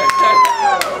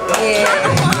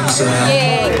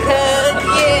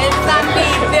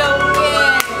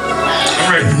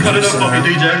 Alright, cut it up for me,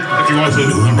 DJ, if you want to.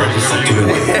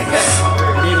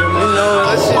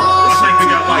 I think we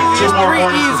got like 2 more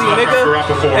artists nigga.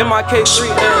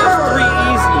 MIK3L, 3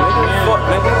 easy, nigga. Fuck,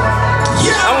 nigga.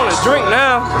 I want to drink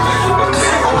now.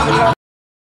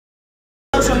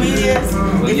 Social medias?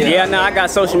 Yeah, no, I got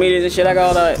social medias and shit. I got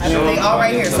all that. You know, they all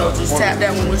right here, so just tap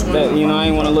that one. Which one? You know, I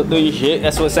ain't want to look through your shit.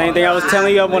 That's the same thing I was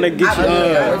telling you. I want to get you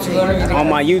on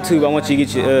my YouTube. I want you to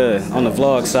get you on the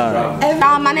vlog side.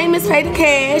 My name is Paid in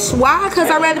Cash. Why? Because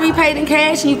I'd rather be paid in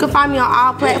cash, and you can find me on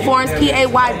all platforms.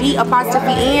 PAYD_N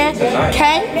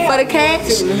K for the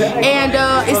cash, and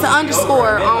it's an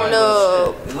underscore on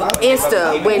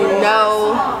Insta with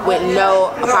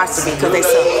no apostrophe because they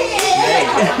suck.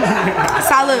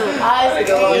 Salud.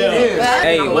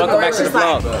 Hey, welcome back to the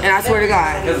vlog. And I swear to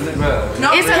God,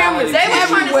 it's cameras They were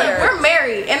trying to say, everywhere. we're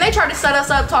married, and they tried to set us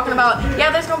up talking about,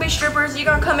 yeah, there's gonna be strippers, you're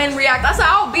gonna come in and react. I said,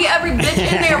 I'll be every bitch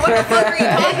in there. What the fuck are you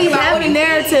They talking be about? having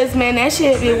narratives, man. That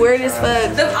shit be weird as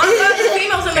fuck. The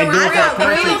females in there were real. The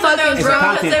females in there was real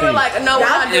because they were like, no, we're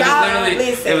not doing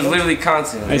that. It was literally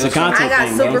content. It's a content I got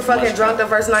thing, super bro. fucking drunk the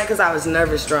first night because I was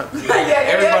nervous drunk.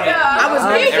 Everybody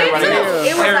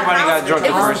got drunk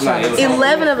the first night.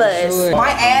 11 of us.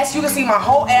 My ass, you can see my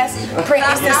whole ass print.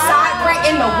 It's the side print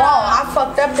in the wall. I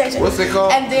fucked up that shit. What's it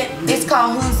called? And then it's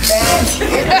called Who's Bad.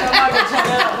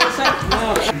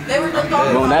 They were just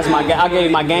talking Boom, that's my. I gave you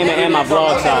my gaming and my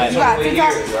vlog side.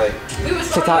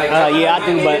 TikTok, yeah, I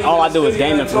do, but all I do is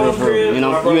gaming for real. You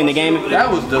know, you into gaming? That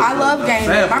was I love gaming.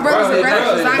 My brother's a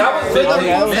graphic designer.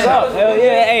 Yeah, what's up? Hell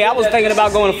yeah. Hey, I was thinking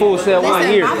about going to Full Sail one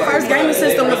here. My first gaming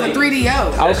system was a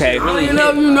 3DO. Okay. You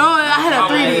know, I had a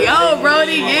 3DO,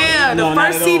 Brody. Yeah, the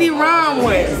first CD-ROM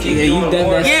one. Yeah, you done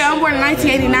that. Yeah, I'm born in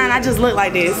 1989. I just look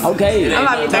like this. Okay. I'm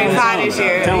about to be 35 this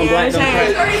year. Tell them Black don't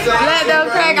crack. Black don't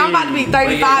crack. I'm about to be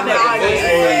 35 in August.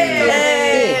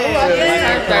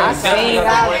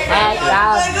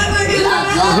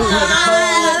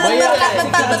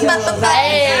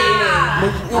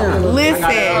 Listen.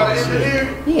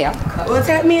 Yeah. Well,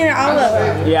 tap me in all of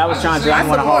it. Yeah, I was trying to. I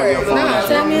want to hold your phone. No,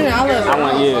 tap me in all of it. I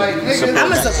want you.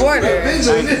 I'm a supporter. Big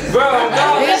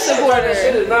supporter.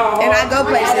 And I go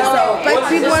places. So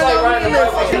people want to go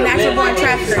listen. Natural born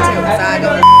trafficker too. So I go.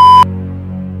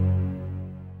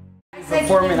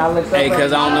 Hey,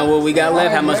 cause I don't know what we got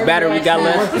left, how much battery we got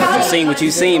left. You seen what you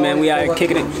seen, man. We out here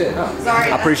kicking it.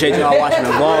 I appreciate y'all watching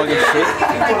the vlog and shit.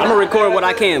 I'm gonna record what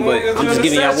I can, but I'm just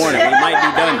giving y'all warning. We might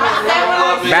be done.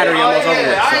 Battery almost over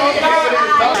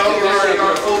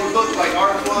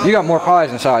with. You got more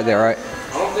pies inside there, right?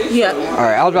 Yeah.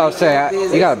 Alright, I was about to say,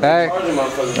 you got a bag?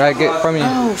 Right, get from you?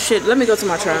 Oh shit, let me go to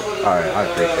my truck. Alright, I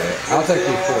appreciate it. I'll take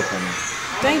these four from you.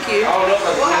 Thank you.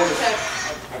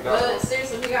 But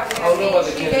seriously, he got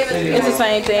It's the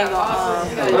same thing.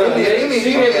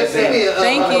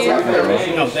 Thank you.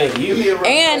 No, thank you.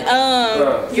 And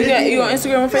you on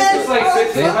Instagram and Facebook?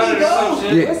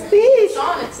 Yeah.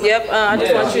 Yep. I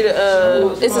just want you to.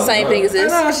 It's the same thing as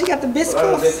this. No, she got the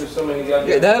biscuits.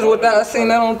 Yeah, that's what I seen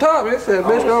that on top. It said,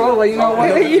 bitch, I was like, you know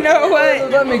what? You know what?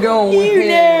 Let me go on You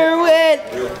ahead. know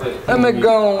what? Let me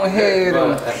go ahead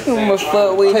and I'ma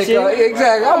fuck with you.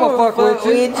 Exactly, I'ma fuck with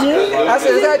you. I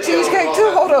said, is that cheesecake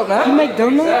too? Hold up now. You make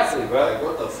donuts?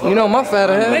 You know my fat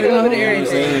ass. Make it over there.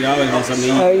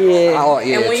 Oh yeah. Oh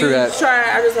yeah, And when true you that. try it,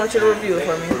 I just want you to review it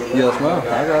for me. Yes, ma'am.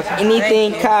 I got you.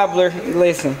 Anything cobbler,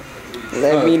 listen.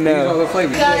 Let me know.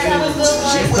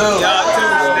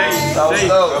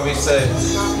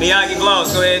 Miyagi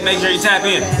Vlogs, go ahead and make sure you tap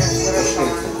in.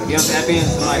 If you don't tap in,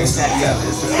 somebody can tap you out.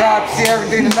 Subscribe to see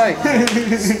everything tonight.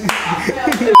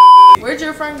 Where'd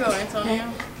your friend go,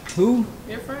 Antonio? Who?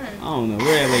 Your friend. I don't know.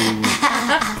 Where that lady went.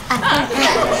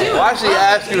 Why she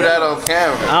ask you that on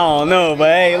camera? I don't know, but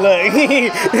hey, look.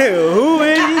 Who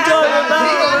is you talking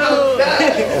about?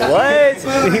 What?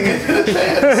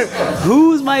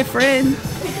 Who's my friend?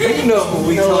 You know who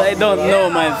we No, I don't know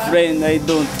my friend. I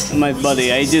don't, my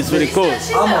buddy. I just really cool. She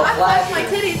said, I flashed my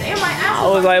titties and my ass. I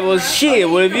was like, well, shit.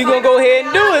 Well, if you gonna go ahead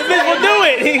and do it, bitch, we'll do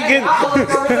it.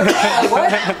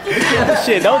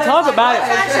 Shit, don't talk about it.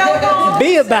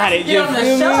 Be about it. You feel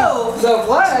me?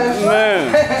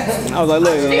 Man, I was like,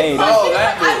 look, hey.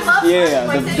 Yeah,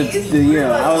 I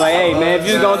was like, hey, man, if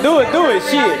you gonna do it, do it.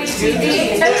 Shit.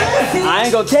 I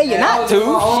ain't gonna tell you not to.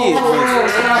 Shit.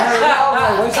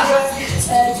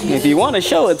 If you want to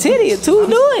show a titty or two,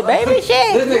 do it, baby.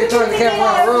 Shit. This nigga turned the camera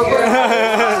on real quick.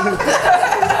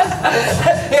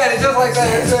 Yeah, it's just like that.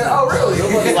 It said, oh, really?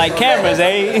 You like cameras,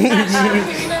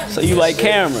 eh? So you like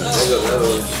cameras.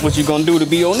 What you gonna do to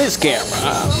be on this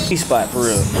camera? C-spot for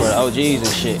real. For the OGs and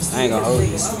shit. I ain't gonna hold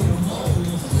you.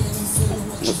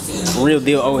 Real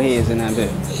deal old heads in that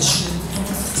bit.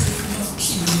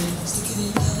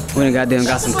 We done goddamn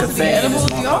got some cafe.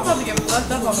 Y'all probably get fucked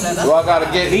up over that. Do I gotta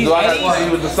tell you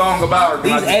what the song about?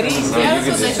 These Eddies? Yeah, you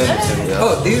can just send it to me.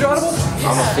 Oh, these are audible?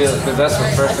 I'm gonna feel it, because that's the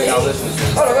first thing I listen to.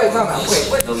 Oh, wait, no,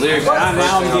 wait. The lyrics. I'm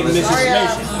now getting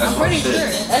misinformation. That's my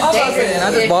shit.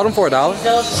 I just bought them for $1.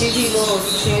 Those cheesy little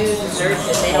shoes and shirts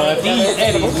that they don't These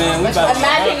Eddies, man, we about to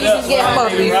Imagine you just get I'm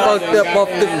about to be fucked up off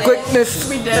the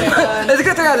quickness. It's a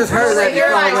good thing I just heard that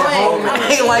before I went home. I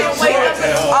ain't like shit.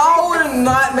 I would have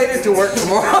not made it to work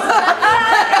tomorrow.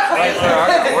 I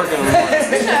got work in the morning.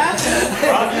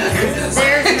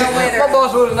 There's no way My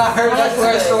boss would have not heard that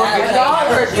story.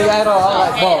 first we had all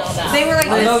like balls. They were like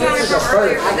I know this is a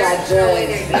first. I got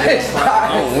drugs.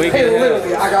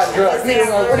 Literally, I got drugs.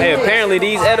 Hey, apparently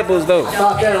these edibles though.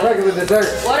 Thought they were regular dessert.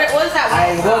 What is that?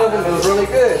 I ate one of them. It was really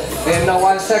good. Didn't know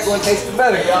why the second one tasted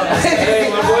better.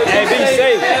 Hey, be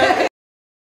safe.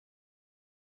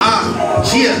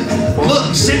 Yeah,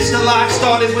 look, since the lie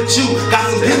started with you, got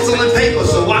some pencil and paper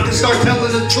so I can start telling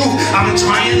the truth. I've been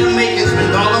trying to make it,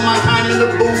 spend all of my time in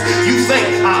the booth. You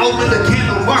fake, I opened the can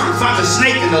of worms, found a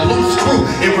snake and a loose screw.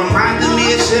 It reminded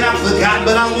me of shit I forgot,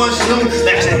 but I once knew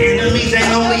that your enemies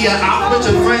ain't only your out, but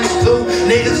your friends too.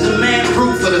 Niggas demand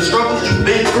proof for the struggles you've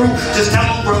been through. Just tell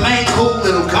them remain cool,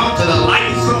 it'll come to the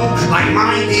light soon, like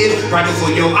mine did, right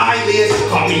before your eyelids.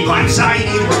 Call me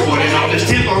blindsided, recording all this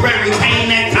temporary pain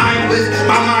that time with.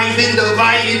 My mind been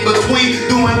divided between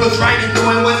doing what's right and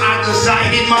doing what I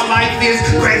decided. My life is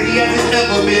crazy as it's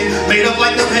ever been, made up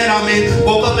like the pen I'm in.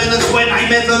 Woke up in a sweat,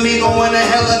 nightmares of me going to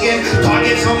hell again.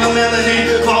 Targets on the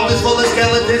melanin, closets full of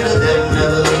skeletons. The devil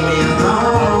never leave me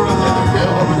alone.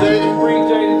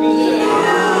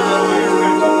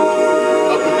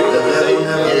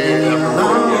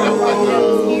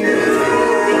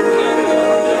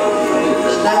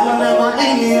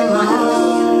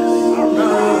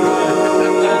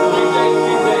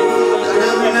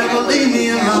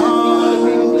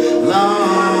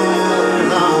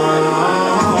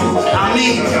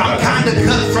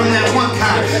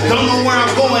 Don't know where I'm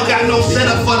going, got no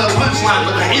setup for the punchline,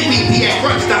 but the MVP at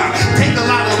crunch time. Take a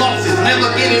lot of losses,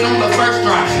 never get it on the first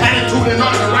try. Attitude and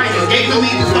arthritis gave to me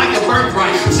just like a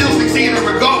birthright. Still succeeding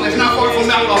regardless, not far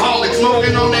from alcoholic.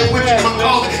 Smoking on that witch in my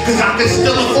closet, cause I can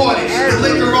still afford it. The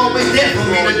liquor always there for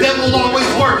me, the devil always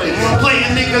working.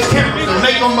 Playing niggas' character,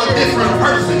 make them a different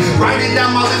person. Writing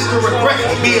down my list of regrets,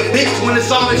 be a bitch when it's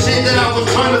all the shit that I was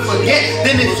trying to forget.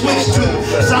 Then it switched to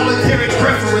solitary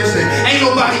preference, and ain't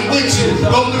nobody with you.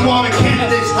 Go through all the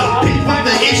candidates, pick up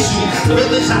the issue.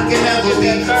 Realest I can ever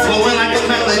be, flowing like a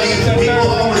melody. People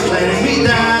always letting me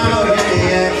down,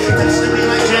 yeah. Testing me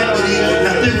like Jeopardy,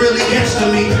 nothing really gets to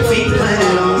me. Feet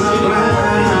planted on the ground.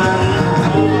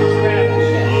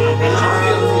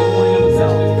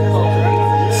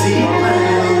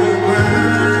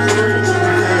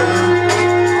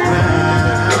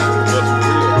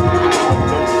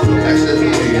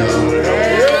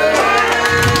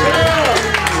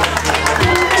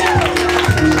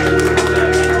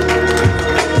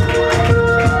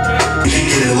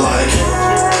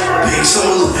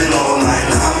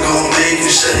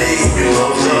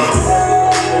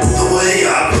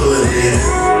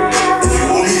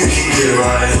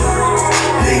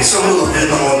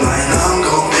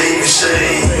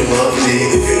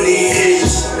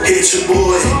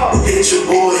 Hit your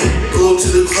boy, go up to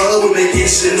the club and make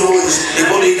instant noise. They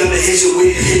only gonna hit you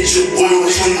with hit your boy.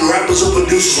 Which one you rappers or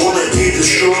producers wanna get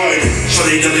destroyed? So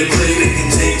they gonna play, they can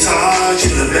take charge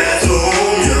in the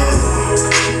bathroom,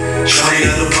 yeah. Shawty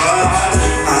got the vibe,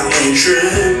 I ain't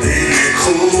tripping,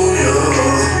 cool,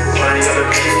 yeah. Shawty got a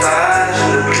pretty thighs, she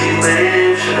a pretty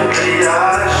lips, she a pretty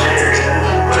eyes,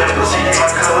 yeah. Whatever see my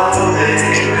color,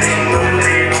 baby,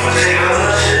 I'ma take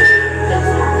her shit.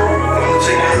 I'ma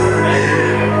take her, yeah.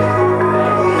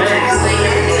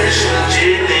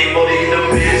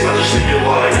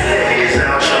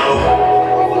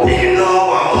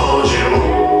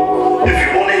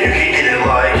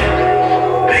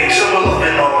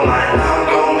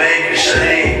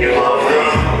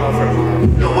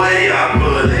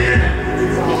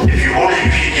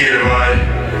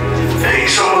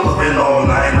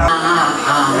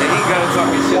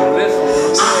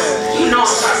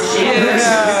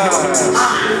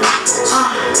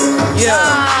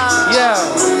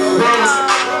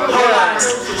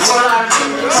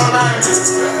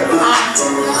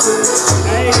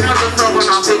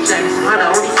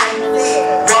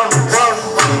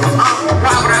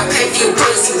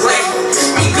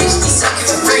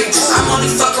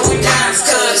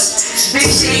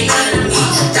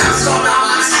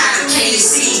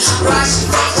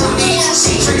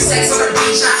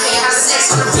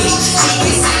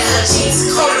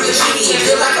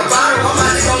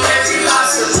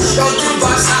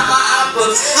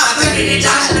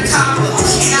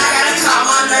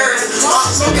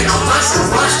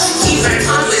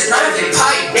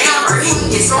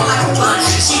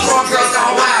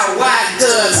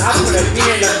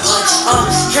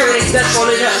 That's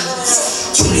all it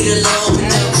is. You need a love,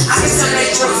 I can tell that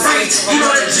you're free. You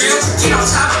know the drill. Get on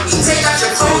top of me. Take out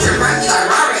your clothes and wrap me like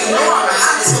Rari. You know I'm the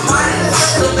hottest commodity.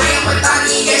 Little bam, but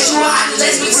thotty. Yes, you want hot.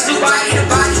 Let's mix new body to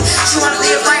body. She wanna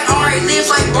live like Ari,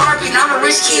 live like Barbie. And I'm a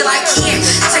rich kid like Ken.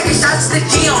 Taking shots to the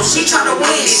gym. She tryna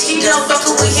win. She done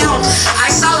fucking with him.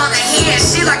 I saw on the hand.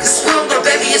 She like to swim the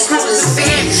it's Christmas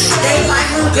fan. They like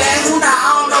who bad, who not, I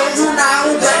don't know who not,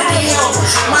 who better than him.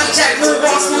 Mike Jack, who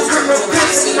walks with criminal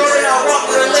pips, you know that I walk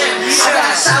with a limb. I got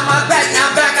a shot in my back, now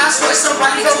I'm back, I swear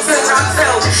somebody gon' feel what I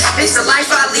felt. This the life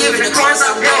I live in the cars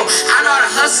I built. I know how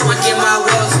to hustle and get my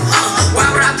wealth. Why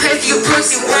would I pay for your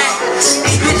pussy wet?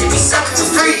 These bitches be sucking for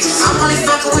free. I'm only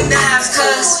fucking with dimes,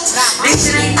 cuz this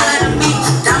shit ain't nothing to me.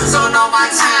 Diamonds on all my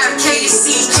time,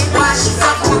 KC. Why she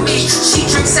fucking with me? She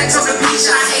drink sex on the beach.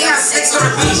 I hate her sex on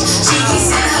the beach. She keeps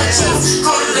sending her cheeks.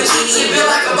 Cold in the bikini and built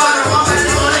like a butter. I'm about to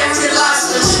go there with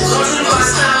lobster. Go to the bar,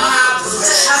 smell my hoppers.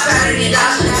 I found it in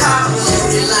Dodge in the coppers.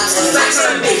 Flex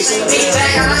on the bitch. Big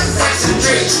bag, I like to flex and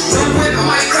drink. New whip, I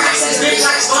might crash this bitch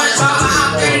like SpongeBob. I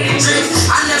hop in and drink.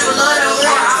 I never loved her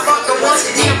whore. I fuck her once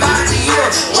and then bought her to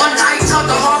Europe. One night, took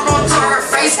the hormone to her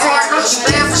face card. No, she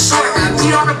bad for short. I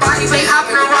beat on the body, make hop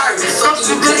in the ride. Fuck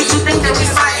you good and you think that we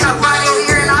fight. I body your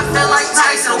ear and I feel like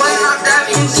Tyson. Way up that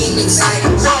you getting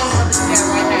excited. Whoa.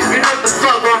 You know what the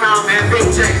fuck going on, man. Big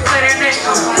Jack. Play that next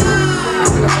one.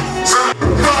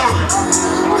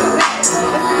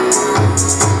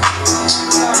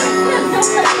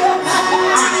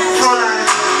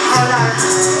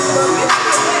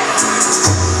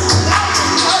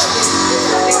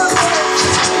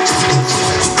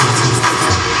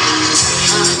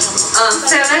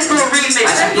 Let's do a remix.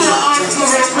 Let's do an old school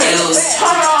real quick.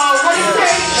 Hold on, what do you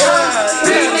think?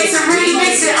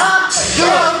 Remix it up.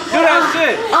 Do that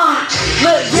shit.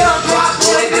 Look, young rock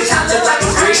boy, bitch, I look like a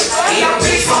freak. Ain't no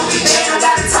bitch won't be bad, I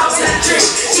gotta talk to that trick.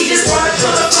 She just wanna pull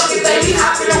a fucking baby,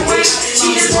 hop in the wick.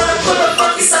 She just wanna pull a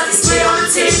fucking sucky split on the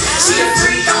tip. She a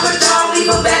freak, I'm a dog, leave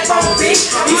a backbone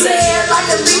bitch. Use her head like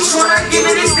a leech when I give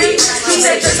it his dick. He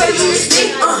said, just baby, you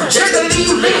stick. Just baby,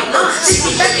 you lit.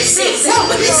 60 back at 6.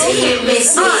 But this a hit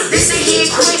miss. This a hit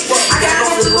quick. I got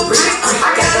on to a brick.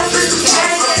 I got on to the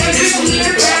cat. And bitch, we need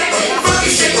a bag.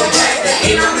 Fucking shit go back.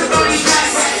 Ain't nothing but these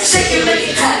racks. Shake it, make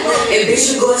it clap. And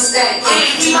bitch, you go stack. And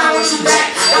he might want you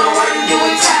back. Don't worry, you do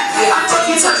it tap. I fuck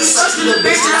you, tuck you, such you, the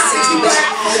bitch, and I send you back.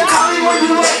 Call me when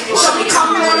you wet. Show me,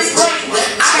 call me when it's wet.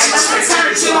 I got my friends time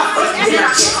to chill. I fuck you, then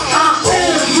I can't.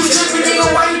 You drippin', nigga,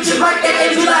 why you drip like that?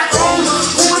 They be like,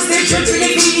 who is this drippin'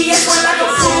 in BDS? One like a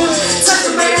fool. Touch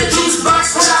a made a juice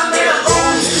box when I made a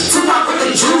Tupac with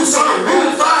the juice on the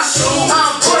roof. I shoot.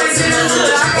 Boys in the hood,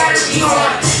 I gotta be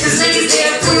hard. Cause niggas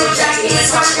there through your jacket and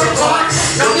spark your car.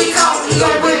 Don't get caught, we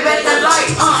gon' whip at the light.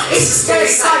 It's a scary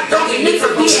sight, don't get nicked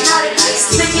for being out of night.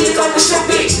 Thinking to go with your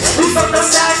bitch. We fucked up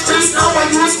side streets, know why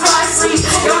you was probably asleep.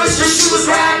 Yo, it's just she was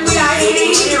riding me, I hit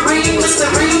it, remix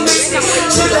it, remix it.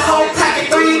 Took the whole pack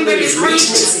in 3 minutes,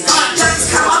 remix it.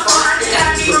 Just come up on, I think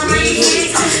I need to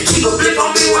re-hit it. Keep a flip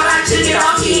on me while I took it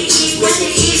off, hit it. Push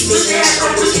it east, push it ass,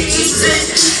 push it east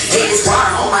position. Hey, it's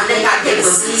water on my neck, I gave a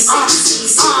C6.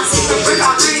 Hit the brick,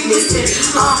 I remix it.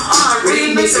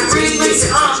 Remix it, remix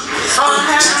it.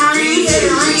 Had to re-hit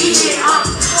it, re-hit it.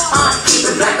 Keep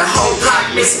it like the whole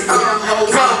block missing.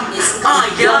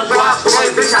 Young rock boy,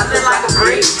 bitch, I look like a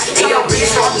brick. And your bitch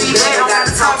won't be there, don't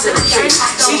gotta talk to the chick.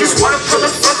 She just wanna pull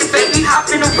a fucking baby, hop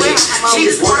in the whip. She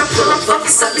just wanna pull a fucking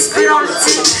sucky spit on the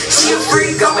tip. She a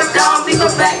freak, I'm a dog, leave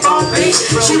a backbone bitch.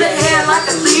 Shoot her hair like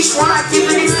a leash when I give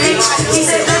it his dick. He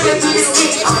said, let me be the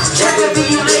stick. Check with me,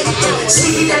 you lit.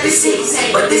 She get that bitch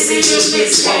 6, but this is your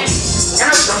bitch.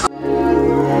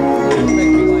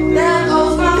 There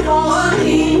goes my phone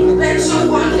again. Bet you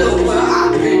wonder where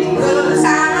I've been. 'Cause I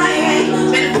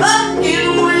ain't been fucking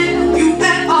with you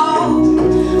at all.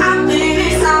 I've been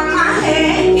inside my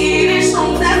head. It is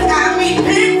something that got me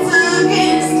pinned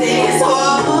against this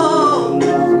wall.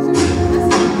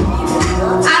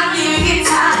 I don't even get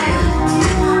tired.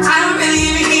 I don't really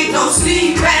even get no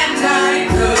sleep at night.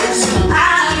 'Cause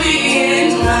I be in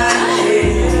my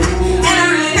head. And I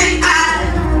really think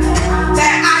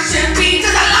that I should be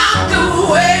just locked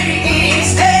away.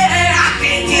 Instead, I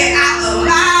can't get out of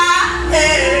my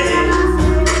head.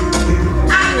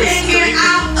 I can't get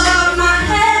out of my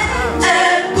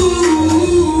head.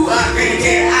 Ooh, I can't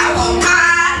get out of my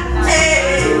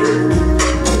head.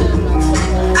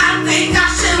 I think I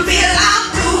should be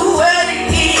locked away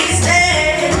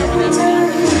instead.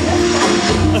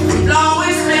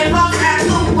 Blowing slip off at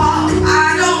the wall. I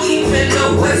don't even know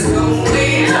what's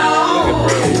going on.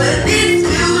 But this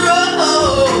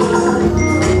beautiful.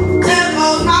 There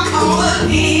goes my phone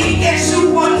again. Guess you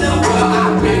wonder where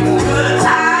I've been. 'Cause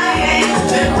I ain't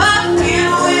been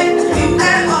fucking with you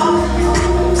at all.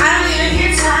 I don't even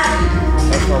get tired.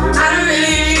 I don't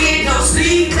really even get no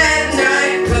sleep at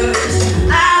night. 'Cause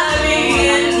I be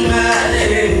in my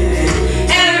head.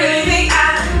 And I really think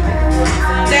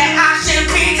that I should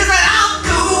be just locked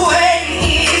away.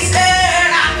 Instead,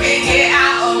 I can't get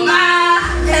out of my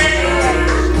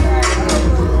head.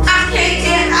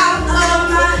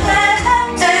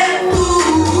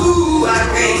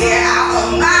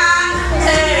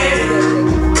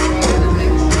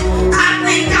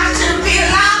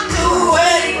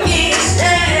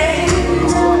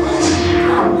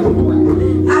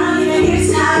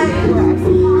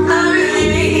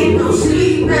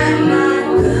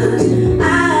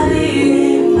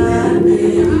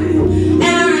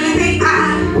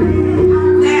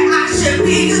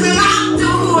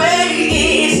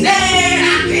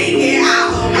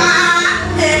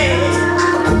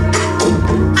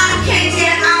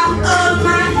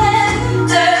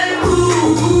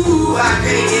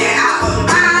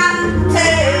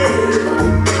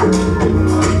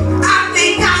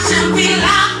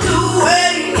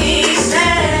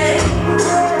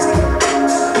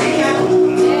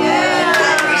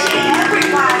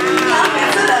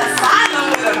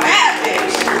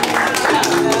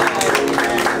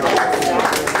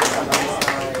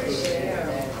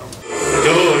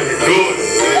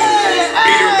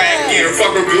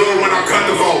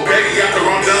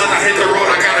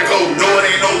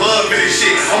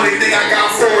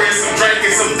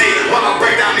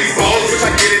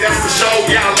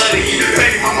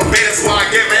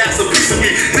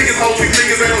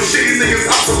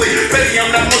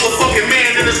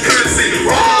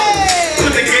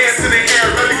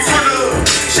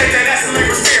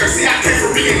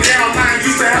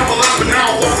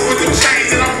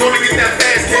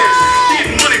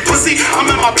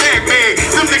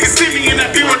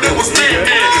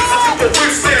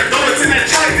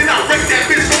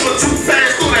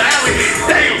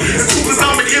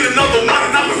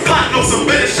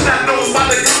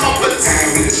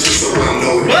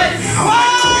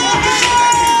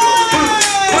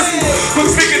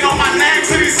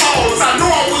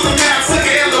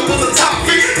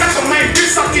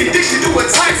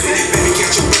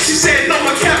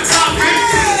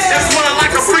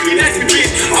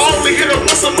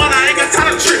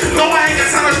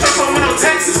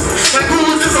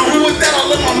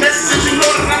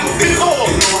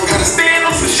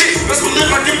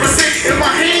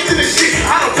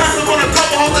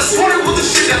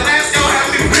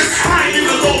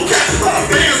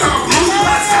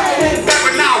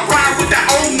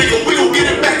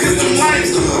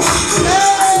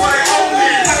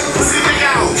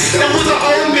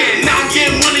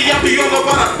 getting money, I be all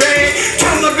about a bag.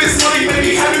 Counting up this money, make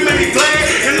me happy, make me glad.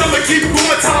 And I'ma keep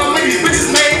going till I make these bitches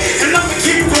mad. And I'ma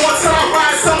keep going till I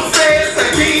ride something fast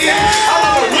again. I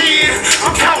love to win.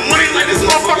 I'm counting money like this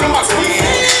motherfucker my twin.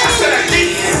 I said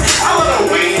again, I love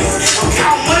to win. I'm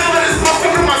counting money like this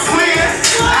motherfucker my twin.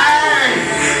 Ayy,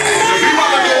 the beat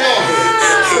about to go off.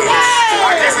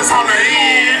 I guess it's on the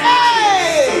end.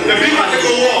 The beat about to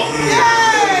go off.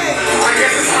 I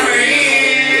guess it's on the end.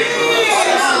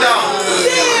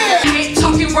 Ain't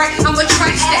talking right, I'ma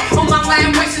trash that. On my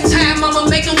line, wasting time, I'ma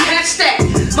make them catch that.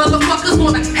 Motherfuckers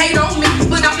wanna hate on me,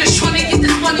 but I'm just trying to get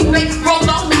this money, make roll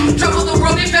on me. Travel the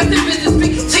road, invest in business,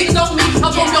 big tickets on me.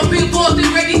 Up on your billboards and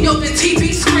radio and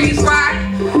TV screens, right?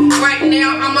 Right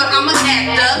now, I'm a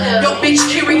actor. Your bitch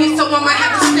curious, so I'ma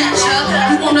have to snatch her.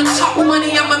 You wanna talk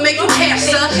money, I'ma make you cash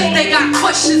her. They got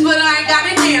questions, but I ain't got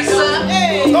an answer.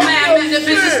 Man, in the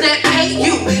business that pay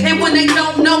you, and when they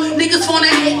don't know, niggas wanna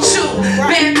hate you.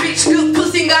 Bad bitch, good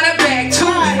pussy, got a bag too.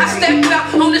 I stepped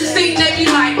out on the scene, they be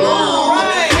like, ooh.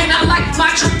 And I like my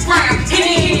trip round.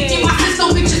 Hitty, my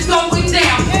system, bitches going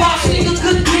down. Boss nigga,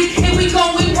 good dick, and we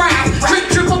going round.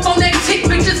 Drip up on that tick,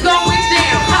 bitches going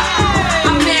down.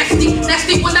 I'm nasty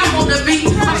when I wanna be.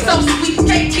 I'm so sweet,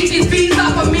 can't keep these bees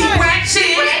off of me.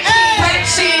 Ratchet, fuck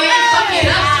it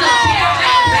up,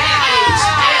 bad bitch.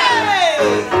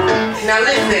 Now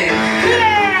listen,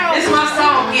 this my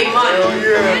song, Get Money.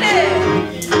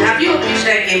 Now if you a bitch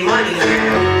that get money,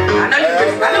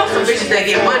 I know some bitches that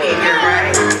get money in here,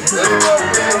 right?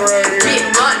 Get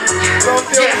money.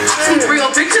 Yeah, see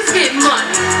real bitches get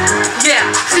money. Yeah,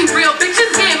 see real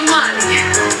bitches get money.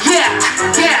 Yeah.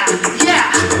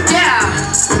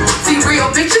 See real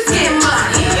bitches get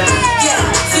money. Yeah,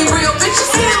 see real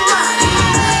bitches get money.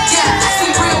 Yeah,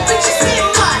 see real bitches get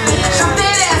money. Drop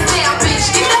that ass down,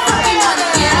 bitch. Get that fucking money.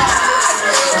 Yeah.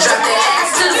 Drop that ass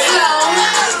to the floor.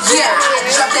 Yeah.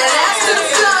 Drop that ass to the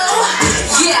floor.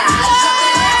 Yeah.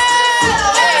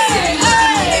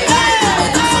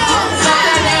 Drop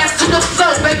that ass to the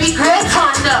floor, baby girl.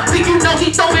 Turn up. You know he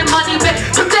throwing money back.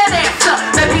 Put that ass up,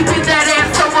 baby. Bend that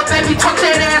ass over, baby. Talk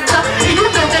that ass up. And you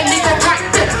know that nigga right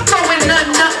there throwing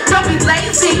nothing up. Don't be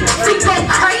lazy. He go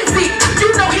crazy. You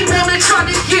know he wanna try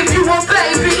to give you a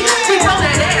baby. He throw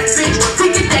that ass, bitch. He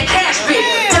get that cash, bitch.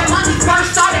 That money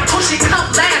first, all that bullshit come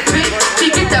last, bitch. He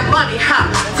get that money, huh?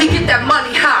 He get that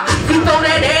money, huh? He throw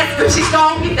that ass, bitch. He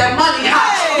gon' get that money, huh?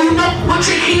 You know what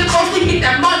you hear, folks? He get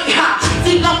that money, huh?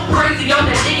 He go crazy on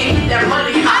that nigga, get that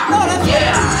money, huh?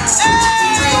 Yeah.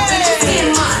 Real bitches get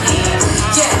money.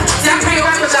 Yeah. That real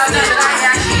rappers out there that I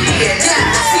actually did. Yeah.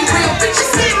 See real bitches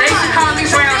get money. They should call me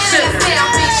brown sugar. Damn,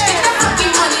 bitch, get that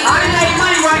fucking money. I done made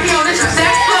money right here on this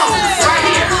exact floor. Right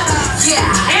here. Yeah.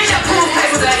 And that pool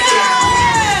paper back there.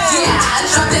 Yeah.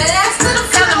 Drop that ass to the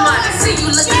floor. Money. See you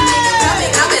looking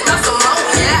nigga coming up some more.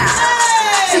 Yeah.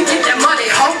 See get that money,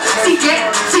 ho. See get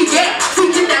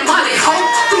that money, ho.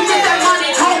 See get that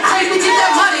money, ho. Crazy, get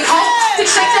that money, ho. See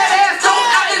shake that ass, don't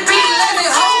out and be lazy,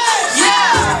 ho.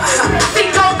 Yeah.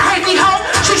 See go crazy, ho.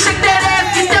 She shake that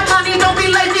ass, get that money, don't be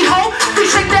lazy, ho. See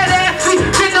shake that ass, see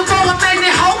get the ball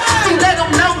amazing, ho. See let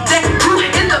them know that you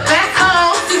in the back,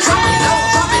 ho. See drop it low,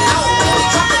 baby,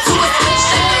 drop it to a bitch,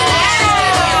 shake that ass,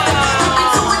 drop it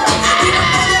to a dick, get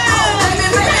up on that pole, baby,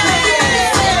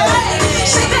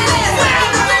 shake that ass,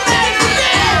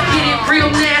 get it real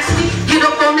nasty, get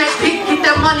up on that dick, get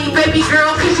that money, baby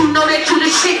girl, 'cause you know that you the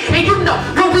shit, and you know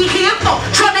what we here for.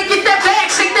 Tryna get that bag,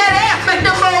 shake that ass, make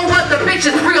them roll what the bitch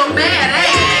is real mad,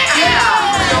 hey, yeah.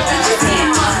 Real bitches get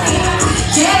money,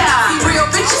 yeah. Real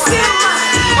bitches get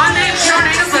money. My name's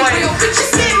Sharnay Boy. Real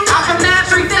bitches get money. I'm from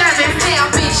 937. Damn,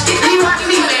 bitch, get that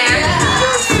money, man.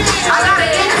 I got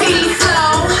an NP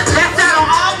flow. That's out on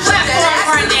all platforms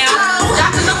right now.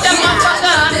 Y'all can look that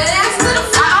motherfucker up.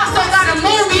 I also got a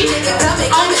movie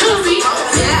on Tubi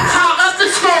called Up the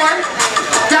Score.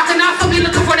 Y'all can also be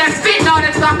looking for that spit dog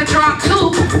that's about to drop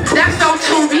too. That's on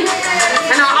Tubi.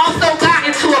 And I also got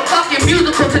into a fucking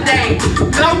musical today,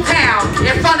 Go Town,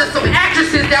 in front of some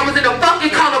actresses that was in a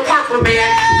fucking Color Purple, man.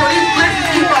 So these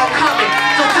blessings keep on coming.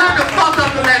 So turn the fuck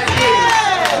up and let's get it.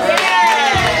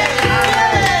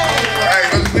 Hey,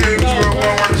 let's get into it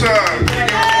one more time.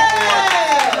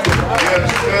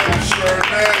 Yes,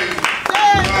 Sharnay.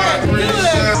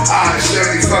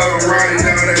 75, I'm riding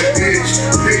down that bitch,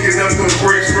 picking up the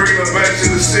bricks, bringing them back to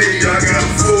the city. I got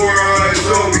 4 eyes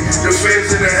on me, the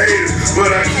fans and the haters, but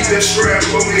I keep that strap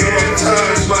on me all the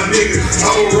time. It's my nigga,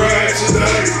 I'ma ride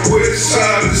tonight, when it's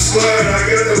time to slide. I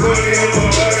got the money on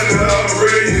my mind and I'm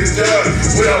ready to die.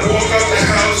 When I walk out the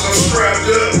house, I'm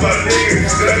strapped up, my nigga.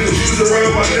 Got the shoes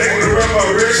around my neck and around my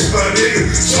wrist, my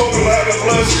nigga. Smoke a lot of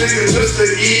blunts, nigga, just to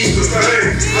ease the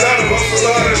pain. Not about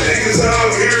niggas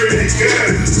out here in the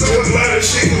game. A lot of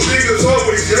shit, niggas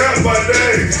always drop my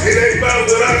name. It ain't about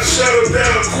that I shut them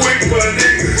down quick, my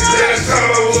nigga. Last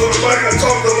time I was on the mic, I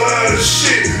talked a lot of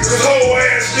shit. Cause whole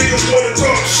ass niggas wanna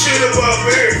talk shit about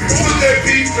me. Put that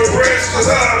beef to rest, cause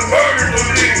I murdered them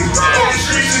niggas. On the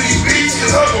streets of these beats,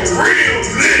 cause I'm a real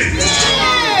nigga.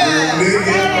 Real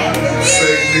nigga,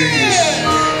 fake niggas.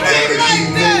 Gotta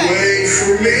keep them away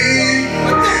from me.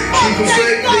 Keep them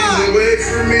fake niggas away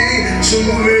from me. Too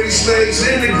many snakes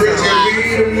in the grass, gotta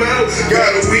weed them out.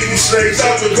 Gotta weed them snakes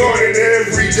out the garden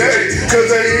every day. Cause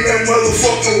they in that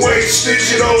motherfucking way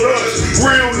stitching on us.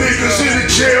 Real niggas in the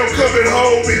jail coming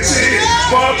home in 10.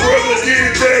 My brother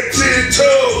did that 10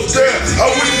 toes down.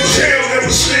 I went to jail, never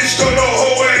snitched on no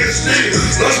whole ass nigga.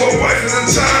 Lost my wife at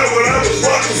the time when I was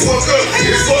locked the fuck up.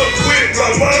 And fucked with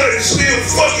my mind is still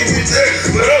fucking with that.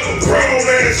 But I'm a grown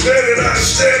ass man and I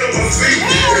stand on my feet.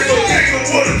 If a nigga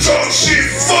wanna talk shit,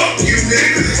 fuck you,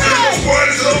 nigga. Cause my squad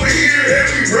is over here and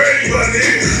we ready, my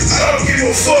nigga. I don't give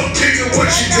a fuck, nigga, what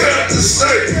you got to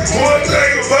say. One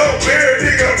thing about Bear,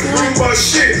 nigga, I prove my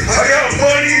shit. I got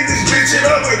money in this bitch and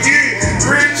I'ma get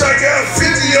rich. I got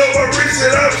 50 on my wrist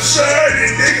and I'm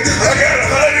shining, nigga. I got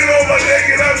 100 on my neck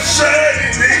and I'm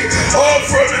shining, nigga. All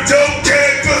from the dope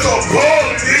gang cause I'm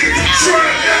ballin', nigga. Try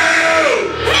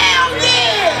now! Hell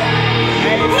yeah!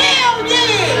 Hell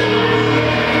yeah!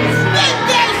 Spit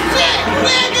that shit,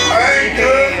 nigga! I ain't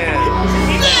done.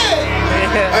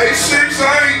 Hey, 6, I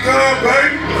ain't done,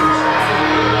 baby.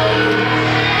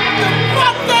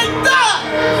 Fuck they done!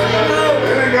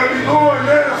 They ain't got me going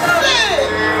now.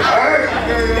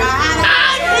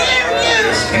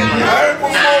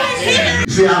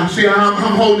 See,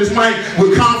 I'm holding this mic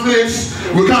with confidence.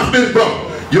 With confidence,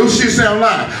 bro. Your shit sound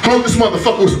loud. Hold this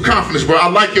motherfucker with some confidence, bro. I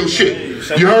like your shit.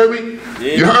 You heard me?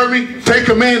 You heard me? Take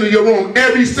command of your room.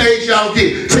 Every stage y'all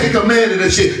get, take command of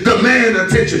that shit. Demand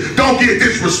attention. Don't get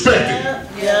disrespected.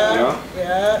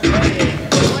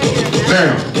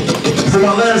 Now, for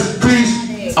my last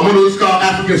piece, I'm gonna do this called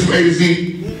Africans from A to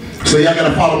Z. So y'all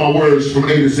gotta follow my words from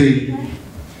A to Z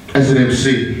as an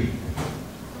MC.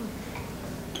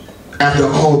 After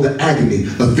all the agony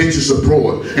of ventures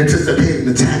abroad, anticipating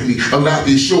attack me, allow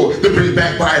the shore to bring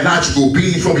back biological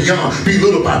beings from beyond, be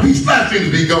little by piece, blasphemy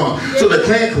to be gone. So the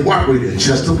clan cooperated and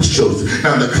Chester was chosen.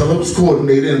 Now the color was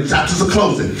coordinated and the chapters are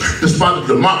closing. Despite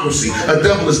the democracy, a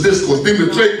devilish discourse,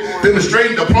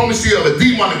 demonstrating diplomacy of a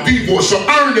demonic divorce. So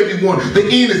earn everyone, the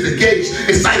end is engaged,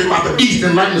 excited by the east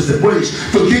and lightness and rage.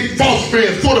 Forget false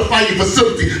friends, fortify your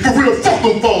facility. For real, fuck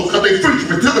them foes, cause they preach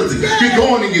fertility. Get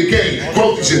going in your game,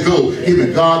 growth is your goal.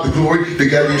 Giving God the glory,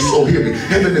 together your soul, hear me.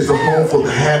 Heaven is a home for the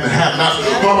have and have nots.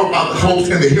 All about the hosts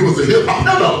and the heroes of hip hop.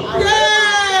 Hello.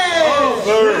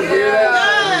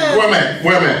 Where I'm at?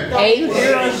 Where I'm at?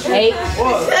 8.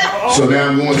 So now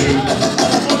I'm going to.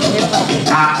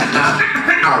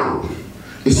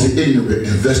 It's an ignorant,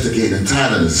 investigating,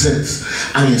 talent, and sense.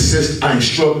 I insist, I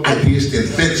instruct, ideas and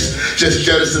fence. Just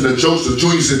jettison the jokes of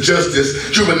Julius and Justice.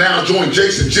 Juvenile join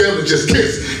Jason jail and just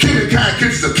kiss. Humankind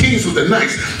kisses of kings with the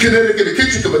knights. Connecticut the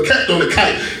kitchen of a cat on the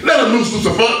kite. Let them loose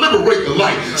Lucifer, liberate the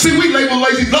light. See, we label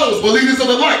lazy those, but leaders of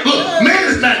the light. Look, man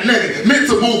is magnetic, meant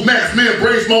to move mass. Man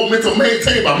brains more mental,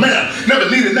 maintained by math. Never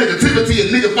needed negativity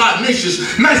and niggified nations.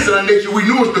 Nice in our nature, we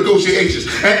numerous negotiations.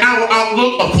 And our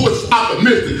outlook, of course, is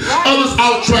optimistic. Others off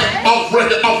track, off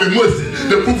record, off enlisted.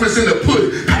 The proof is in the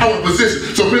pudding, power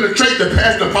position. So penetrate the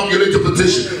past and populate the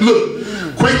petition. Look,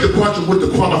 quake the quantum with the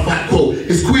qualified quote.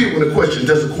 It's queer when the question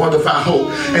doesn't quantify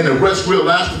hope. And the rest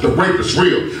realize that the rape is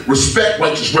real. Respect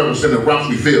righteous rebels in the routes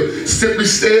we feel. Simply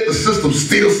said, the system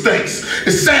still stinks.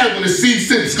 It's sad when it sees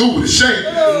sent to school with a shame.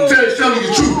 Tell you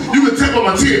the truth, you can tap on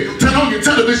my tear. Turn on your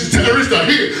television, terrorists are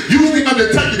here. Usually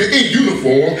undetected and in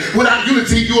uniform. Without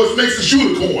unity, yours makes the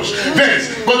unicorns.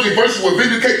 Vance, but the verse will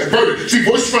vindicate the verdict. See,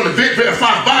 voices from the vent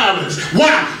verify violence.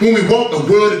 Why? When we walk the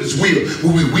world at his will,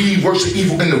 when we weave worship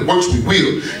evil in the works we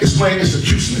will. Explain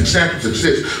execution, examples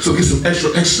exist. So get some extra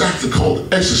extracts to call the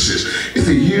exorcist. It's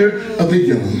the year of the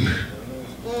young.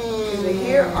 The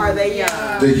year or the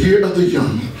young? The year of the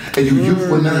young. And you youth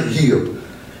will not yield.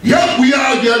 Yup, we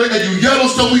all yelling, and you yellow,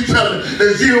 so we tell it.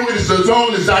 The zero is the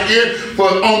zone, is our ear.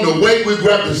 But on the way, we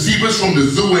grab the zebras from the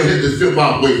zoo and hit the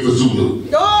Zimbabwe for Zulu.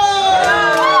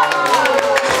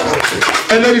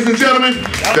 And ladies and gentlemen,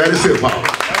 that is hip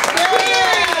hop.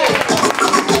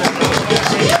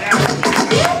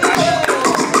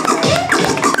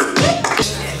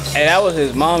 Hey, that was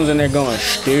his mom's in there going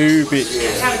stupid.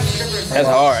 That's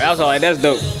hard. That's all. That's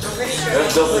dope.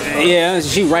 That's dope. Yeah,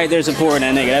 she right there supporting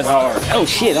that nigga. That's hard. Oh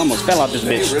shit! I almost fell off this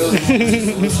bitch.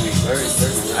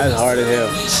 That's hard as hell.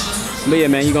 But yeah,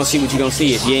 man, you gonna see what you gonna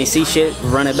see. If you ain't see shit,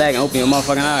 run it back and open your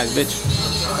motherfucking eyes, bitch.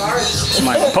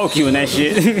 Somebody will poke you in that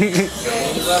shit.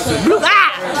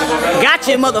 Ah!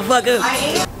 Gotcha, motherfucker.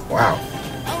 Wow,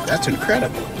 that's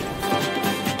incredible.